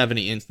itself. Do you have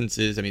any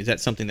instances? I mean, is that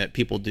something that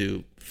people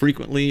do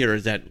frequently, or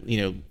is that,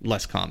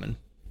 less common?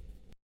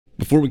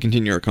 Before we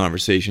continue our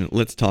conversation,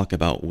 let's talk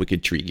about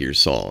Wicked Tree Gear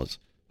saws.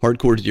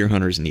 Hardcore deer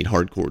hunters need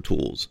hardcore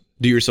tools.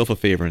 Do yourself a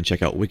favor and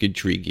check out Wicked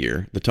Tree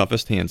Gear, the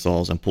toughest hand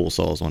saws and pull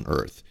saws on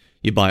earth.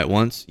 You buy it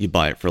once, you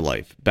buy it for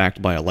life,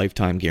 backed by a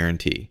lifetime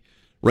guarantee.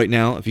 Right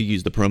now, if you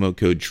use the promo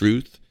code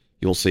TRUTH,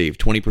 you'll save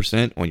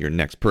 20% on your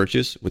next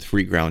purchase with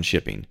free ground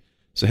shipping.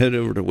 So head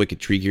over to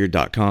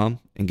wickedtreegear.com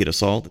and get a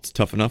saw that's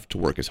tough enough to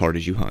work as hard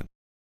as you hunt.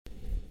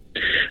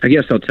 I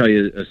guess I'll tell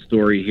you a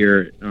story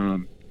here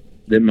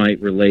that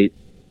might relate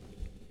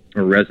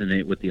or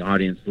resonate with the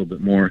audience a little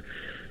bit more.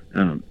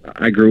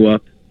 I grew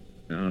up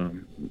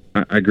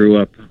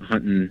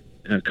hunting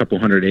a couple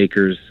hundred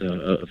acres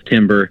of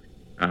timber.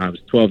 I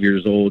was 12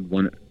 years old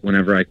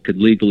whenever I could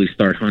legally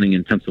start hunting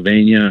in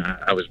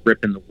Pennsylvania. I was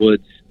ripping the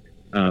woods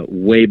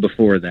way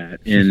before that.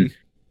 And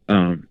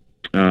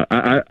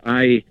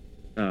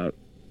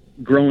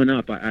growing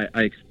up, I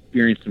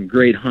experienced some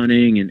great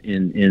hunting,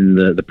 and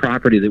the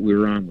property that we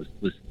were on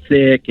was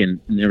thick, and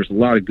there was a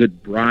lot of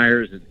good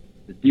briars, and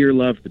the deer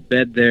loved to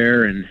bed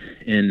there.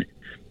 And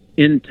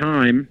in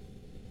time,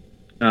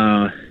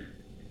 I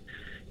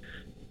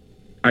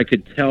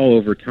could tell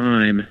over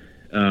time,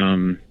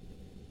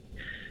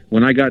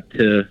 when I got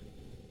to,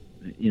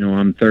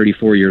 I'm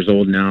 34 years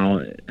old now,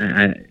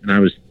 and I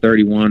was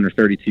 31 or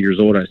 32 years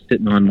old. I was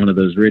sitting on one of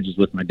those ridges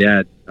with my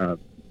dad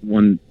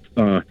one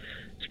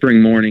spring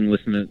morning,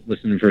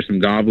 listening for some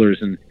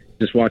gobblers and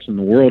just watching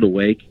the world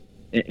awake.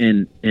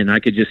 And I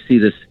could just see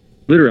this,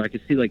 literally, I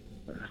could see like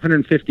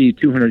 150,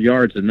 200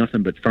 yards of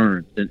nothing but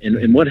ferns.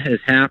 And what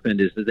has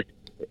happened is that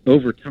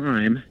over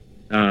time,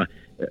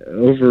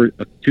 over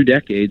 2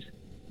 decades,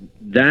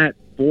 that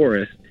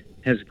forest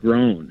has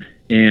grown,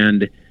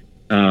 and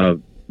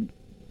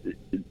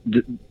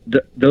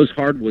those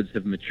hardwoods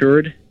have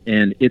matured,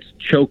 and it's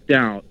choked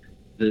out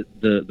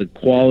the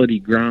quality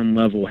ground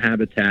level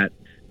habitat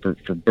for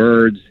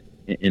birds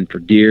and for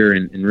deer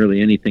and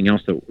really anything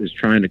else that is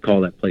trying to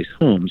call that place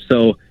home.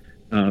 So,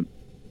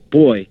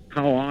 boy,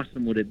 how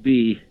awesome would it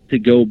be to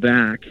go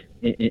back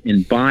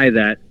and buy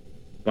that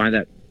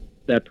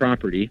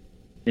property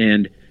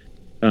and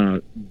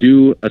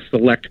do a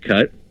select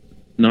cut,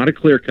 not a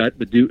clear cut,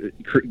 but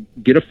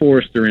get a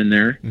forester in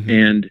there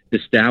and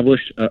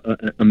establish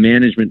a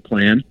management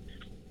plan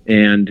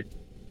and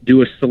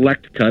do a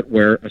select cut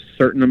where a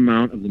certain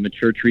amount of the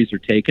mature trees are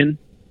taken.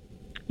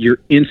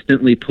 You're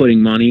instantly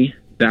putting money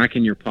back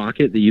in your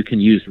pocket that you can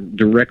use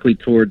directly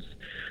towards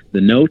the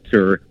note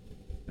or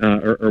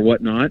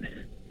whatnot.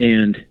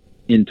 And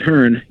in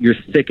turn, you're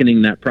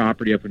thickening that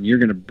property up, and you're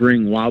going to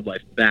bring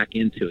wildlife back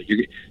into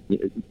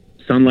it.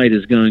 Sunlight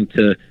is going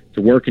to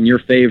work in your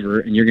favor,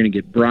 and you're going to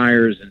get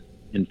briars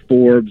and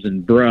forbs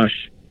and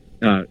brush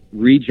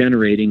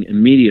regenerating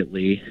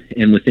immediately.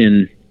 And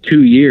within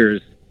 2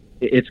 years,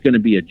 it's going to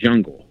be a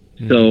jungle.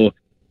 So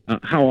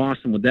how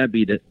awesome would that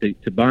be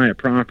to buy a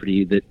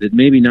property that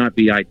maybe not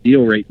be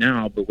ideal right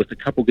now, but with a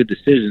couple good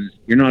decisions,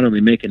 you're not only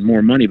making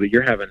more money, but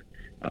you're having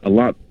a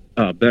lot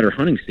better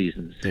hunting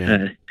seasons.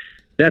 Yeah.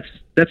 That's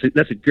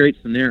a great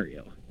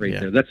scenario right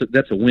there.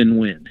 That's a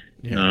win-win.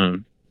 Yeah.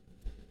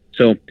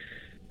 So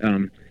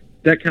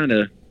that kind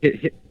of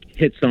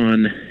hits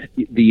on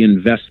the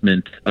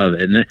investment of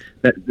it, and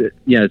that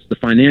it's the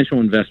financial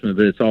investment,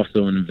 but it's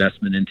also an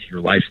investment into your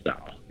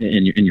lifestyle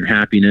and your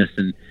happiness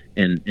and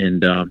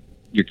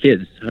your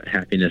kids'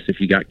 happiness if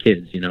you got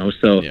kids,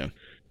 So,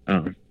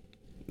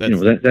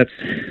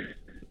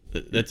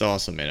 that's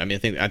awesome, man. I mean,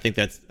 I think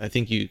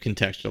you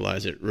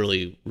contextualize it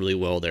really, really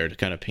well there to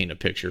kind of paint a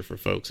picture for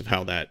folks of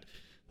how that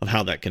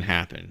can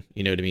happen.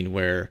 You know what I mean?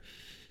 Where,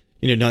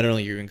 not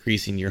only you're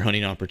increasing your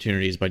hunting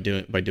opportunities by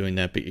doing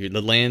that, but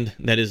the land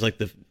that is like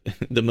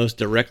the most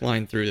direct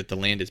line through that the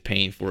land is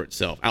paying for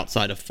itself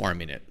outside of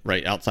farming it,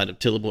 right? Outside of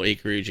tillable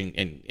acreage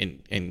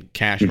and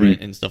cash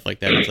rent and stuff like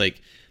that. It's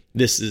like,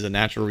 this is a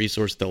natural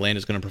resource the land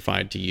is going to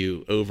provide to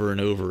you over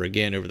and over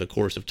again over the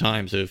course of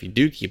time. So if you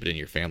do keep it in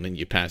your family and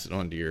you pass it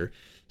on to your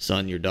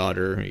son, your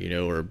daughter,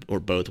 or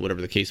both,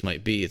 whatever the case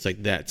might be, it's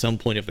like that at some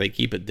point, if they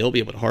keep it, they'll be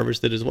able to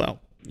harvest it as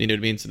well. You know what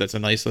I mean? So that's a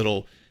nice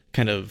little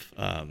kind of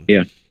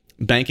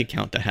bank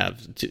account to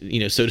have,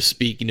 so to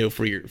speak,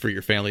 for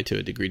your family to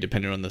a degree,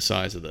 depending on the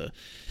size of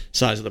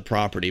the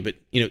property. But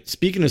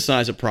speaking of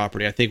size of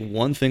property, I think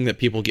one thing that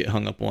people get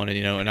hung up on,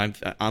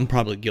 and I'm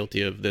probably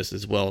guilty of this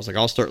as well, is like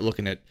I'll start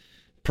looking at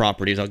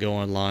properties. I'll go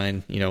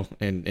online,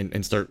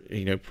 and start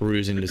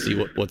perusing to see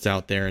what's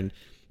out there. And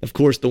of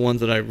course, the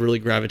ones that I really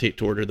gravitate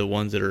toward are the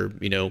ones that are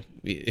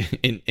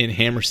in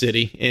Hammer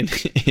City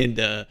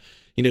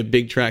and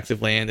big tracts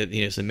of land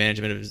that some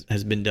management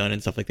has been done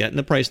and stuff like that. And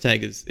the price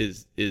tag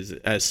is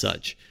as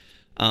such.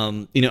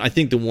 I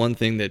think the one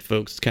thing that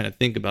folks kind of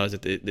think about is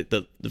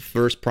that the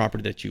first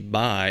property that you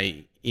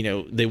buy,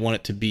 they want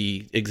it to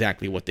be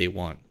exactly what they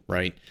want,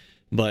 right?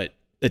 But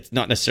it's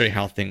not necessarily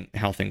how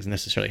things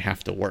necessarily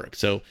have to work.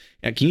 So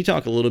can you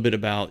talk a little bit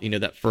about,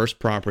 that first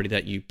property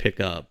that you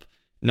pick up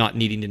not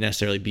needing to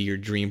necessarily be your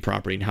dream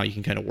property and how you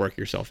can kind of work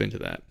yourself into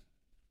that?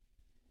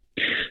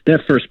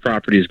 That first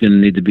property is going to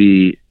need to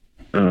be,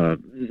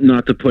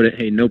 not to put it,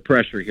 hey, no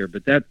pressure here,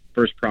 but that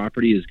first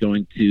property is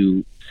going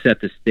to set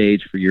the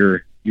stage for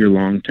your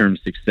long-term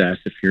success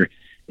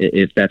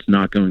if that's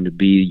not going to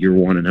be your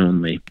one and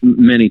only.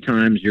 Many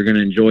times you're going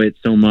to enjoy it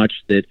so much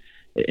that,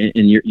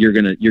 and you're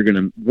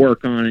gonna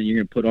work on it. You're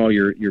gonna put all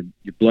your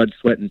blood,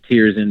 sweat, and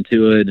tears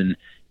into it, and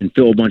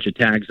fill a bunch of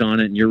tags on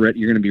it, and you're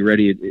gonna be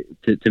ready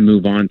to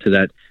move on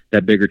to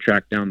that bigger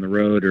tract down the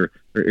road, or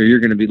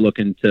you're gonna be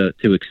looking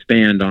to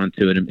expand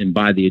onto it and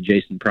buy the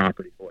adjacent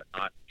property or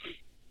whatnot.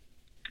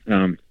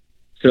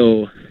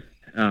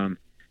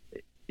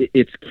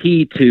 It's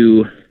key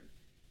to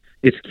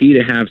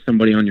have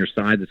somebody on your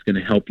side that's going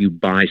to help you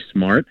buy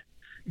smart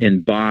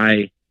and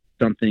buy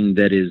something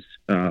that is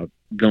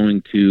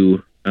going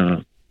to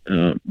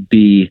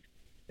be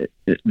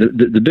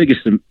the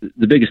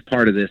biggest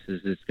part of this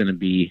is it's going to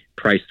be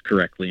priced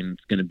correctly, and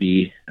it's going to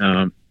be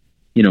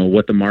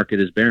what the market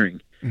is bearing.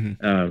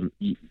 Mm-hmm.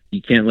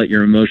 You can't let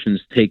your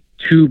emotions take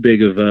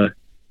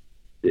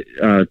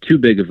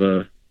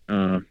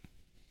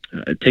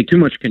take too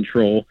much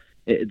control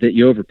that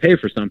you overpay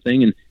for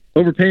something. And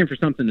overpaying for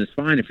something is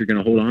fine if you're going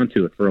to hold on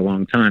to it for a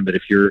long time, but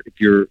if you're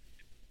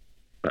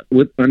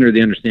under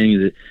the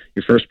understanding that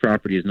your first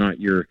property is not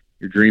your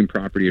dream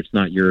property, it's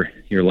not your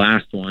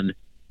last one,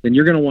 then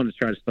you're going to want to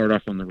try to start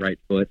off on the right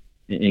foot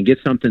and get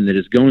something that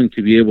is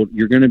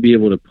you're going to be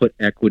able to put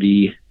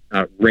equity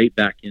right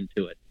back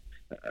into it.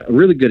 A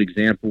really good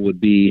example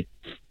would be,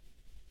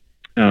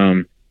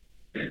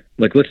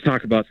 let's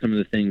talk about some of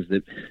the things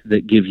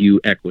that give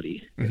you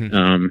equity.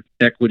 Mm-hmm.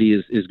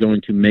 Equity is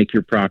going to make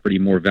your property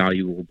more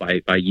valuable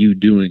by you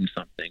doing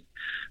something.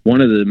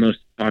 One of the most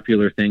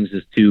popular things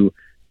is to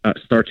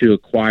start to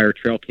acquire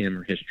trail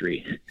camera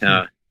history.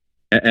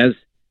 As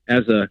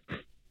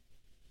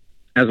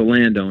a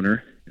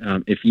landowner,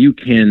 if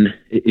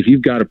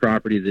you've got a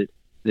property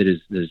that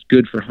is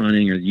good for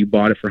hunting, or you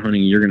bought it for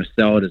hunting, and you're going to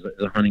sell it as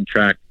a hunting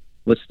tract,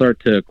 let's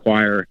start to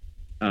acquire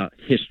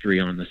history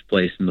on this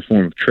place in the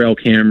form of trail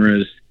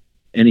cameras,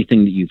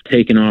 anything that you've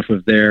taken off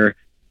of there,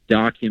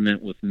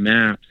 document with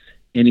maps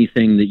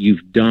anything that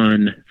you've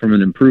done from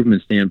an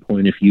improvement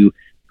standpoint. If you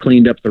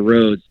cleaned up the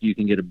roads, you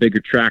can get a bigger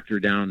tractor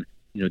down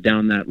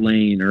that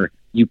lane, or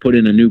you put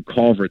in a new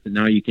culvert that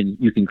now you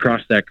can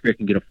cross that creek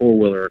and get a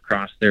four-wheeler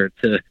across there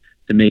to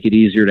make it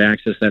easier to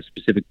access that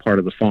specific part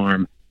of the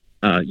farm.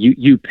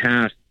 You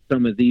pass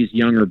some of these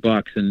younger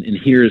bucks, and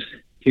here's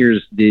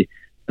 2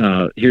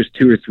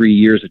 or 3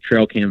 years of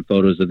trail cam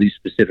photos of these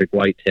specific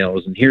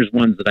whitetails, and here's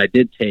ones that I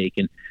did take,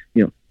 and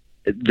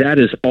that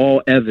is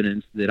all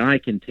evidence that I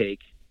can take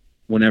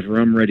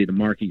whenever I'm ready to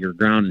market your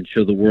ground and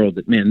show the world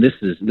that, man, this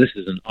is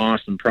an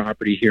awesome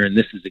property here, and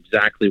this is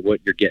exactly what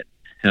you're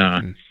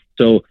getting.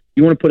 So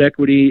you want to put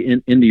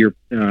equity into your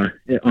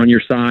on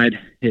your side,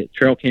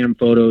 trail cam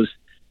photos,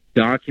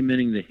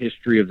 documenting the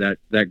history of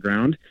that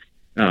ground,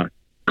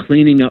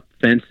 cleaning up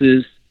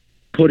fences,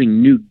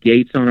 putting new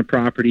gates on a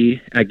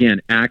property.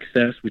 Again,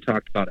 access. We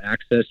talked about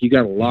access. You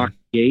got a locked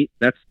gate.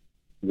 That's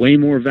way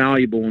more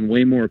valuable and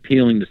way more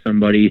appealing to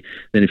somebody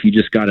than if you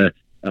just got a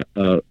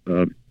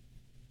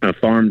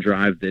farm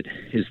drive that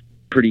is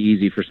pretty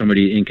easy for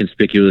somebody to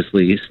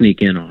inconspicuously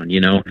sneak in on.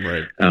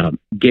 Right.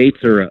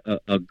 Gates are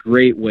a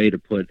great way to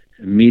put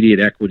immediate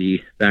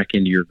equity back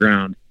into your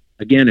ground.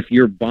 Again, if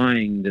you're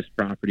buying this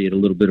property at a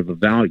little bit of a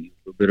value,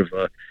 a bit of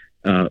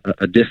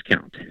a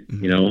discount,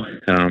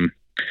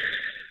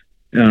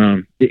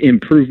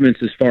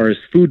 improvements as far as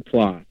food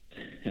plots,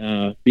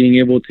 being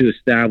able to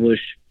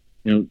establish,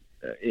 and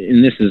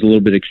this is a little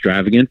bit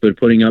extravagant, but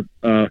putting up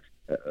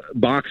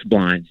box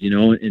blinds,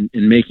 and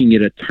making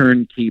it a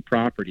turnkey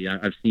property.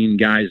 I've seen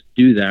guys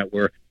do that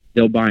where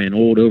they'll buy an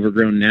old,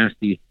 overgrown,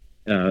 nasty,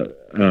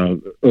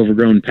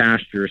 overgrown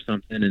pasture or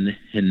something,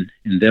 and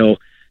they'll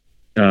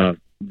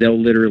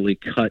literally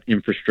cut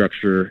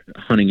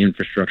hunting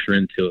infrastructure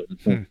into it, and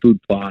form food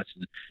plots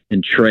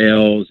and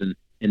trails, and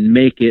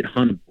make it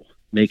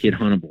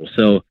huntable.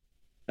 So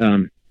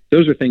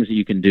those are things that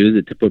you can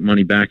do to put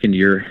money back into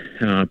your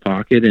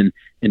pocket and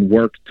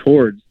work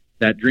towards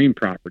that dream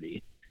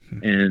property.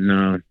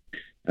 And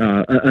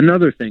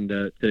another thing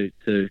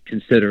to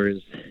consider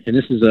is, and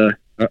this is a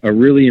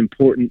really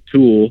important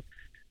tool,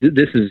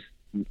 this has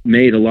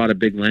made a lot of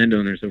big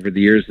landowners over the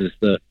years, is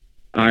the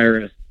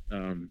IRS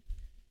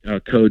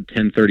Code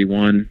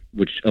 1031,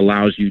 which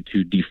allows you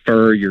to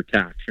defer your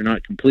tax. You're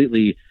not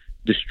completely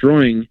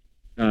destroying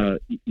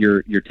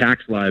your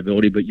tax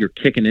liability, but you're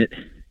kicking it,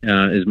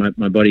 as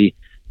my buddy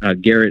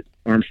Garrett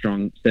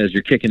Armstrong says,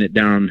 you're kicking it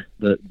down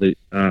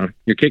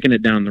you're kicking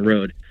it down the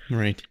road.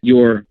 Right.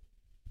 You're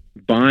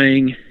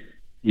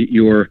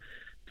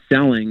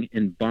selling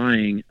and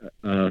buying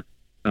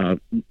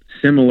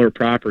similar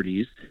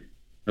properties,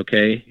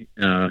 okay,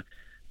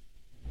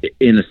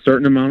 in a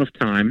certain amount of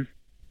time,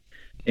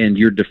 and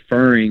you're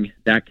deferring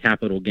that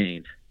capital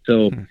gain.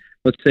 So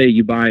let's say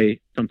you buy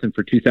something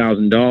for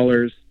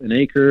 $2,000 an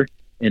acre,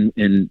 and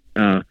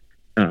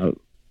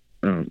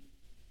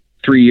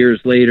 3 years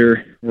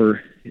later,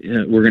 we're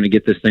going to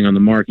get this thing on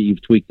the market.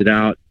 You've tweaked it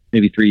out.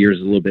 Maybe 3 years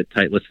is a little bit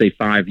tight. Let's say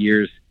 5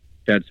 years.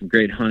 You've had some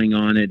great hunting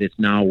on it. It's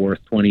now worth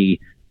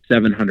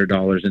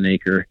 $2,700 an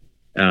acre.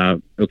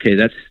 Okay,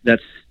 that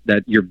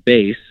your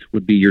base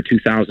would be your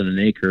 $2,000 an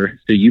acre.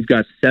 So you've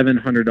got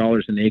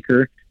 $700 an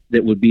acre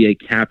that would be a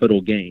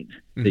capital gain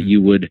that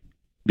you'd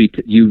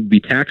be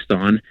taxed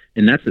on,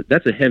 and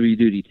that's a heavy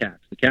duty tax.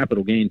 The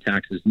capital gain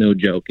tax is no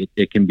joke.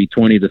 It can be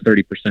 20 to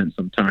 30%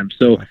 sometimes.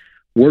 So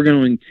we're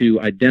going to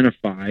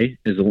identify,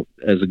 as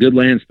a good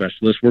land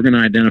specialist, we're going to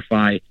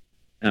identify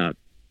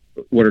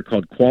what are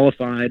called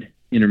qualified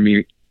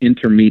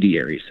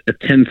intermediaries, a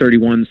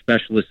 1031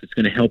 specialist that's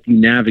going to help you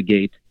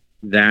navigate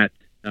that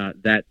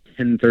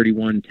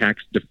 1031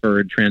 tax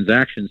deferred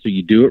transaction, so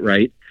you do it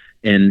right,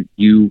 and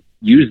you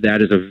use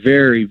that as a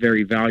very,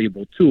 very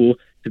valuable tool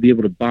to be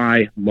able to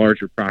buy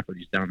larger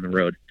properties down the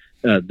road.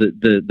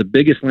 The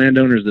biggest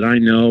landowners that I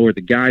know are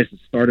the guys that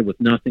started with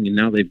nothing and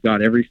now they've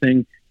got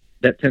everything.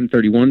 That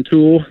 1031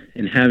 tool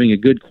and having a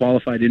good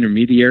qualified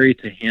intermediary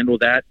to handle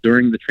that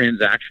during the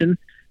transaction,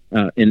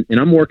 and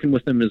I'm working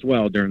with them as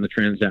well during the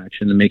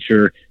transaction to make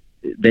sure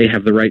they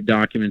have the right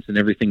documents and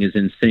everything is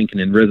in sync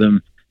and in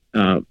rhythm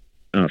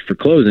for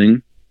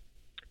closing.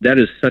 That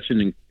is such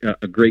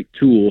a great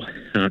tool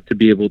to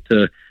be able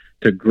to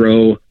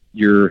grow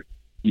your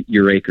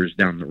acres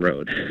down the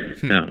road.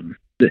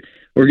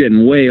 We're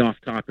getting way off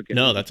topic.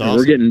 No, that's awesome.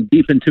 We're getting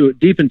deep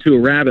into a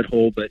rabbit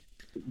hole, but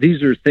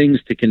these are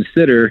things to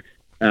consider.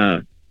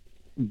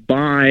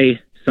 Buy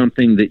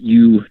something that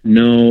you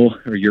know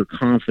or you're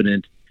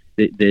confident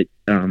that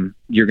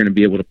you're going to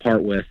be able to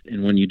part with,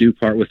 and when you do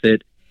part with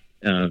it,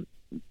 we're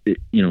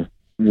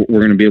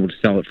going to be able to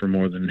sell it for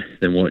more than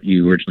what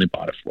you originally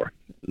bought it for.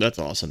 That's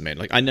awesome, man.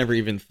 Like I never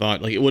even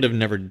thought, like it would have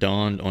never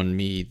dawned on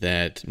me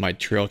that my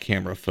trail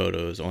camera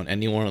photos on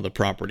any one of the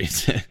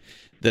properties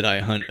that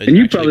I hunt. And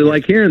you probably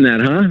like hearing that,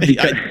 huh?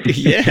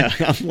 Yeah,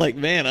 I'm like,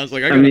 man, I was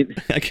like,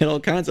 I get all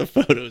kinds of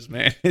photos,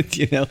 man.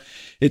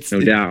 It's no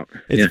doubt.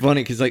 It's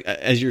funny because like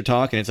as you're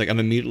talking, it's like I'm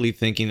immediately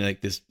thinking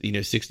like this,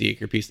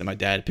 60-acre piece that my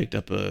dad picked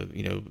up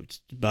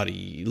about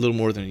a little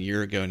more than a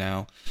year ago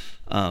now.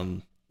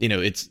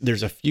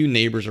 There's a few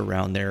neighbors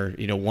around there.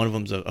 One of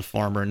them's a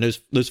farmer, and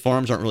those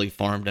farms aren't really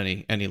farmed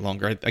any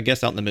longer. I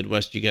guess out in the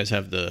Midwest, you guys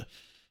have the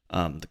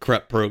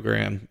CREP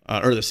program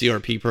or the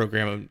CRP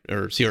program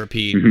or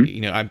CRP.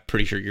 Mm-hmm. I'm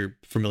pretty sure you're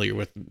familiar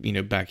with.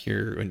 Back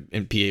here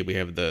in PA, we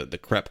have the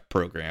CREP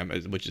program,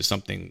 which is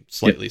something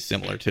slightly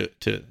similar to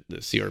the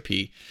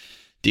CRP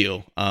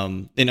deal.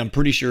 And I'm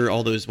pretty sure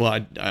all those.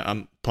 Well,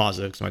 I'm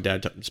positive because my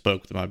dad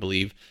spoke with them, I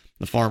believe.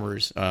 The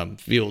farmers'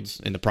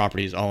 fields and the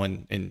properties all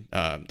in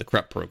the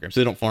CREP program, so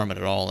they don't farm it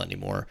at all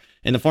anymore.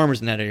 And the farmers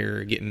in that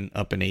area are getting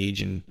up in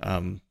age, and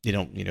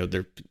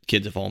their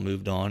kids have all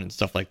moved on and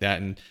stuff like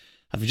that. And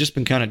I've just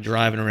been kind of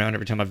driving around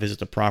every time I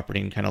visit a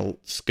property and kind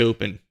of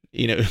scoping,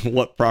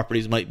 what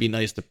properties might be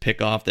nice to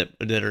pick off that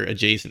are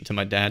adjacent to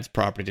my dad's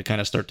property to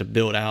kind of start to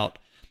build out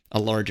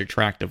a larger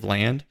tract of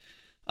land.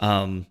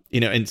 And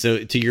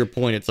so to your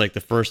point, it's like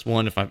the first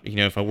one, if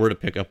I were to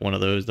pick up one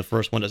of those, the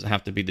first one doesn't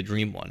have to be the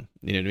dream one.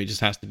 It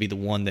just has to be the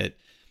one that,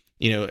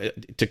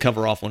 to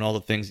cover off on all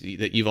the things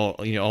that you've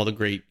all the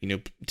great,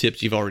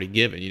 tips you've already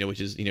given, which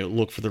is,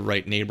 look for the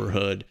right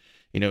neighborhood,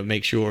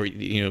 make sure,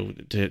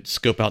 to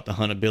scope out the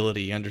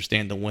huntability,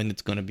 understand the wind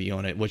that's going to be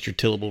on it, what's your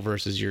tillable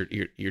versus your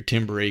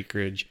timber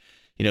acreage,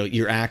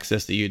 your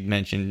access that you had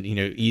mentioned,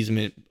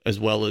 easement as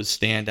well as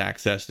stand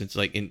access. It's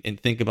like, and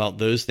think about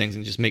those things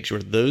and just make sure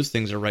those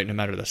things are right no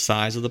matter the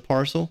size of the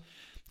parcel,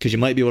 because you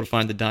might be able to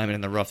find the diamond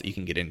in the rough that you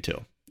can get into,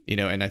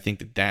 and I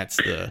think that's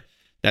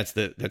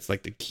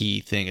like the key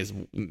thing is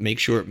make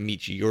sure it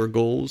meets your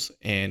goals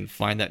and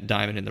find that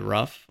diamond in the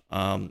rough.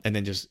 And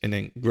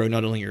then grow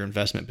not only your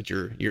investment, but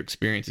your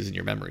experiences and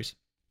your memories.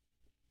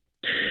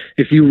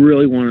 If you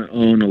really want to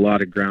own a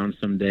lot of ground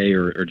someday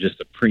or just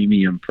a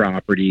premium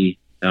property,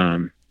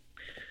 I've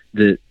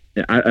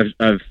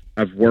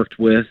worked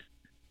with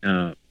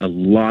a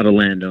lot of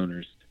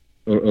landowners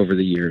over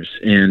the years,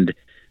 and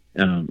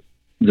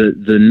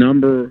the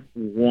number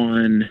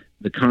one,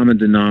 the common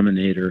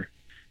denominator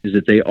is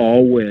that they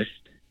all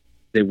wished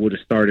they would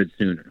have started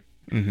sooner.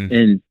 Mm-hmm.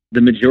 And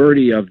the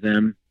majority of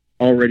them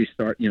already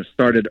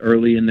started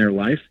early in their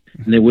life,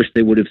 and they wish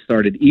they would have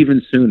started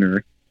even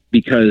sooner,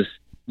 because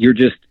you're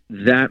just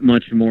that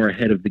much more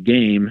ahead of the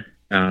game.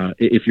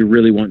 If you're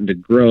really wanting to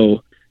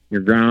grow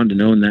your ground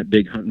and own that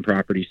big hunting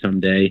property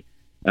someday,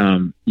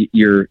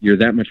 you're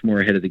that much more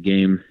ahead of the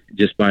game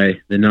just by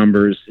the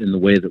numbers and the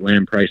way that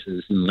land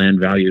prices and land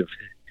value have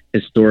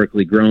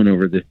historically grown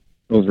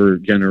over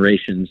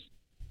generations.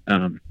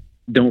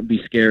 Don't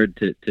be scared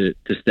to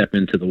step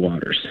into the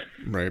waters.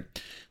 Right.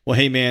 Well,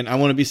 hey man, I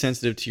want to be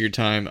sensitive to your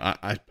time.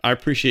 I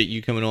appreciate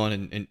you coming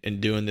on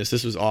and doing this.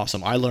 This was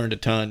awesome. I learned a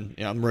ton.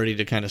 I'm ready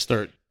to kind of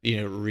start,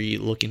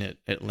 re-looking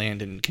at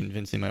land and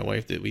convincing my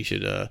wife that we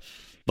should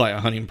buy a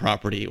hunting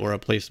property or a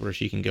place where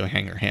she can go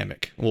hang her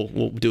hammock.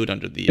 We'll do it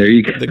under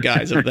the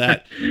guise of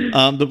that.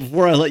 But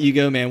before I let you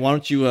go, man, why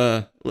don't you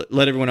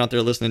let everyone out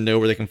there listening know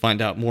where they can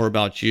find out more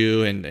about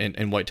you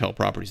and Whitetail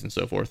Properties and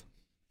so forth.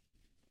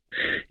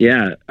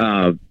 Yeah.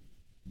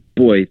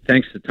 Boy,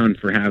 thanks a ton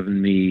for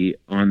having me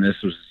on. This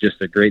was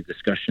just a great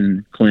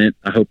discussion, Clint.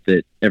 I hope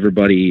that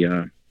everybody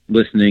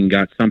listening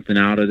got something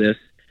out of this.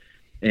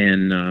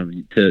 And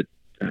to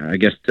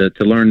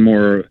learn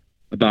more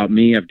about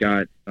me, I've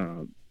got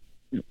I'm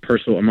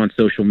on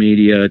social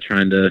media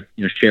trying to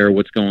share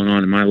what's going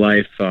on in my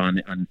life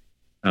on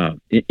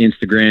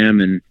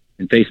Instagram and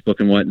Facebook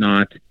and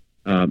whatnot.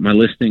 My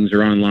listings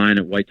are online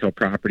at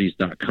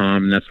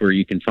whitetailproperties.com, and that's where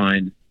you can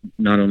find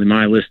not only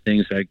my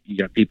listings. You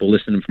got people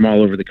listening from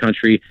all over the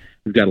country.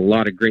 We've got a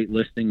lot of great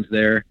listings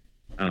there.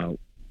 That's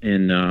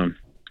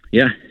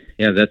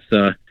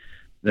the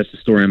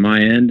story on my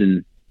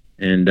end.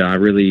 And I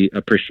really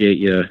appreciate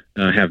you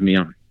having me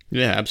on.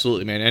 Yeah,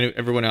 absolutely, man. And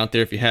everyone out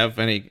there, if you have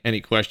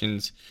any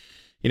questions,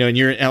 and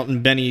you're out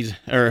in Benny,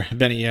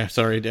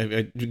 sorry,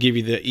 I give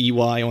you the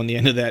EY on the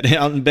end of that,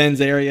 out in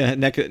Ben's area,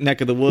 neck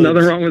of the woods.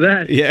 Nothing wrong with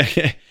that.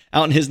 Yeah.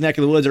 Out in his neck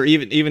of the woods, or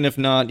even if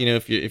not,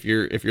 if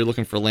you're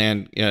looking for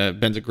land,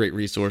 Ben's a great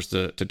resource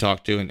to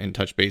talk to and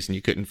touch base, and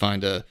you couldn't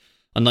find a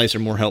nicer,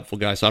 more helpful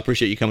guy. So I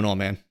appreciate you coming on,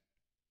 man.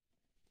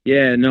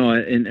 Yeah, no,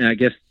 and I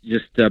guess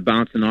just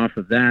bouncing off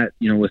of that,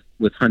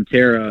 with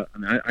Huntera,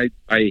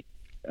 I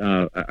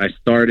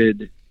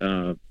founded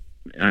Huntera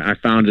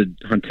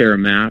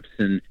Maps,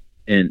 and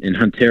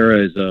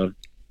Huntera is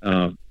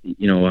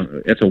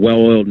it's a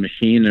well-oiled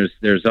machine.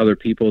 There's other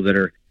people that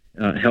are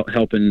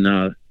helping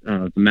the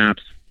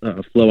maps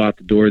flow out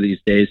the door these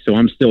days. So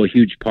I'm still a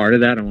huge part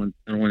of that. I don't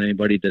want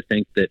anybody to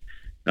think that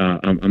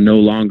I'm no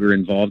longer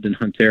involved in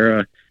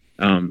Huntera.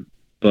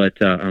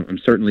 But I'm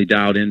certainly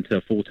dialed into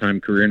a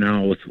full-time career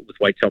now with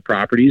Whitetail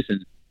Properties,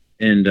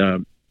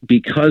 and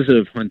because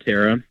of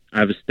Huntera,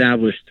 I've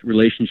established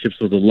relationships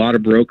with a lot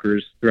of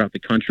brokers throughout the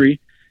country,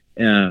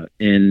 and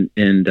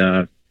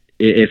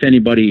if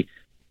anybody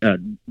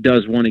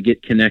does want to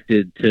get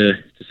connected to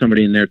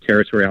somebody in their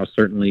territory, I'll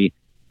certainly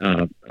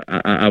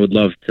I would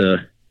love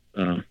to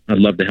I'd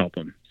love to help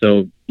them.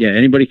 So yeah,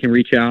 anybody can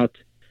reach out.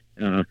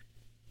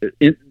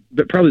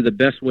 But probably the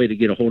best way to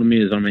get a hold of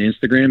me is on my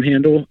Instagram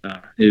handle.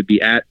 It would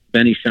be at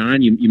Benny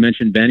Shine. You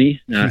mentioned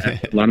Benny. A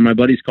lot of my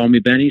buddies call me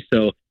Benny.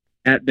 So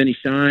at Benny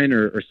Shine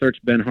or search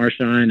Ben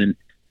Harshine and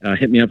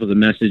hit me up with a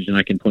message, and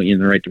I can point you in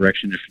the right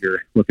direction if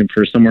you're looking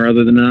for somewhere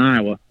other than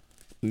Iowa.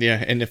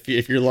 Yeah, and if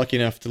you're lucky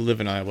enough to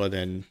live in Iowa,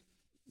 then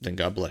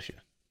God bless you.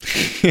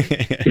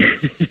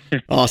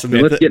 Awesome, man.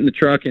 So let's get in the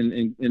truck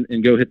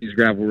and go hit these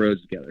gravel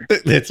roads together.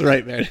 That's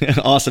right, man.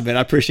 Awesome, man.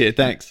 I appreciate it.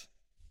 Thanks.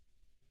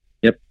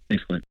 Yep.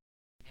 Thanks, Clint.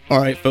 All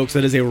right, folks,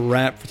 that is a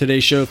wrap for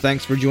today's show.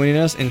 Thanks for joining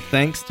us, and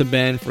thanks to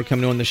Ben for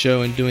coming on the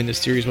show and doing this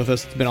series with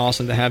us. It's been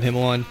awesome to have him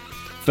on.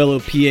 Fellow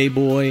PA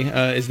boy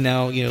is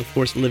now, of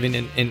course, living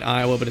in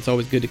Iowa, but it's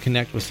always good to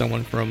connect with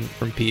someone from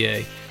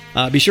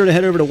PA. Be sure to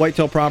head over to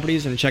Whitetail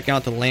Properties and check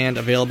out the land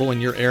available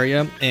in your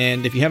area.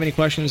 And if you have any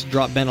questions,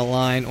 drop Ben a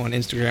line on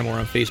Instagram or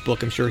on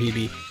Facebook. I'm sure he'd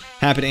be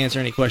happy to answer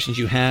any questions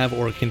you have,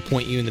 or can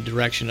point you in the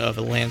direction of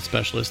a land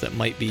specialist that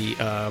might be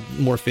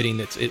more fitting,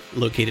 that's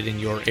located in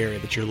your area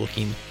that you're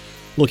looking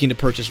to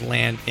purchase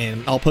land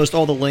in. I'll post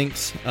all the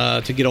links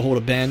to get a hold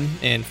of Ben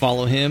and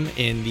follow him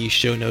in the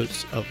show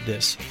notes of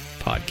this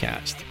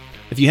podcast.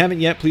 If you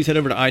haven't yet, please head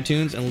over to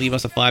iTunes and leave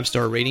us a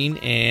 5-star rating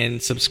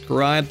and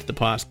subscribe to the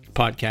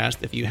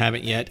podcast if you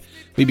haven't yet.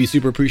 We'd be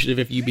super appreciative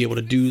if you'd be able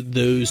to do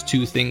those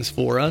two things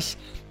for us.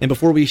 And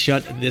before we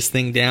shut this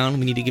thing down,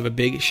 we need to give a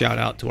big shout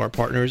out to our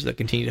partners that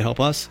continue to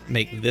help us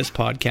make this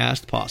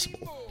podcast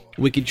possible.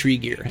 Wicked Tree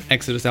Gear,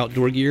 Exodus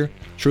Outdoor Gear,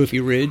 Trophy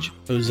Ridge,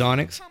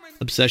 Ozonics,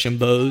 Obsession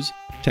Bows,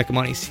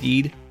 Tecumani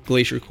Seed,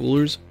 Glacier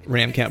Coolers,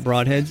 Ramcat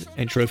Broadheads,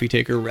 and Trophy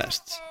Taker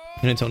Rests.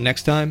 And until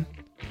next time,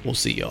 we'll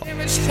see y'all.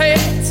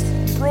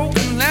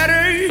 Broken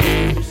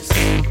letters,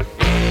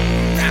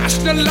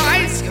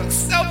 rationalize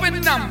yourself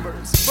in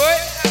numbers, but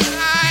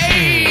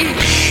I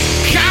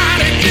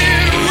gotta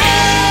get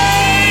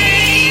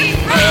away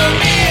from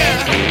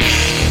here.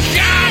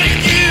 Gotta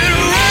get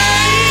away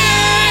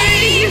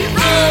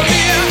from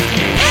here.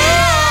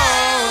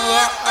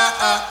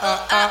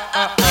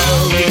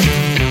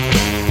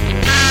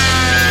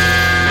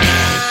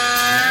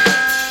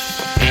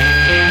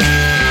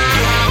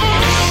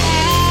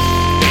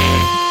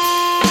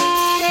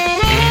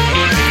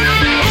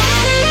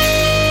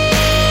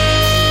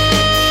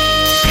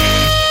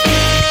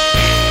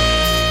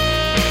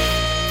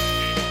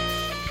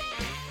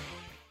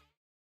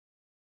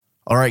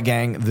 All right,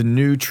 gang, the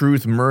new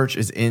Truth merch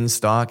is in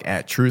stock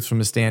at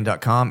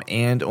truthfromthestand.com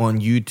and on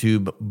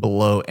YouTube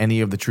below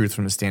any of the Truth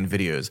from the Stand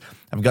videos.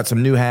 I've got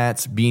some new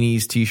hats,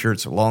 beanies,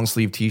 t-shirts, long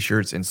sleeve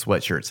t-shirts, and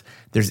sweatshirts.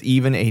 There's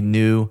even a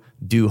new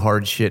Do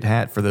Hard Shit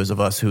hat for those of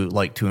us who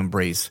like to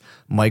embrace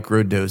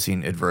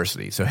micro-dosing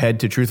adversity. So head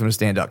to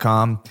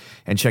truthfromthestand.com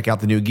and check out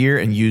the new gear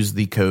and use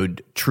the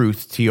code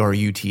TRUTH,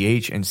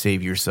 T-R-U-T-H, and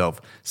save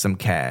yourself some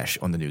cash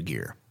on the new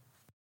gear.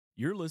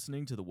 You're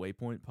listening to the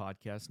Waypoint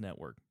Podcast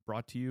Network,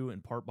 brought to you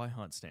in part by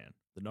HuntStand,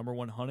 the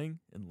 #1 hunting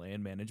and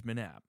land management app.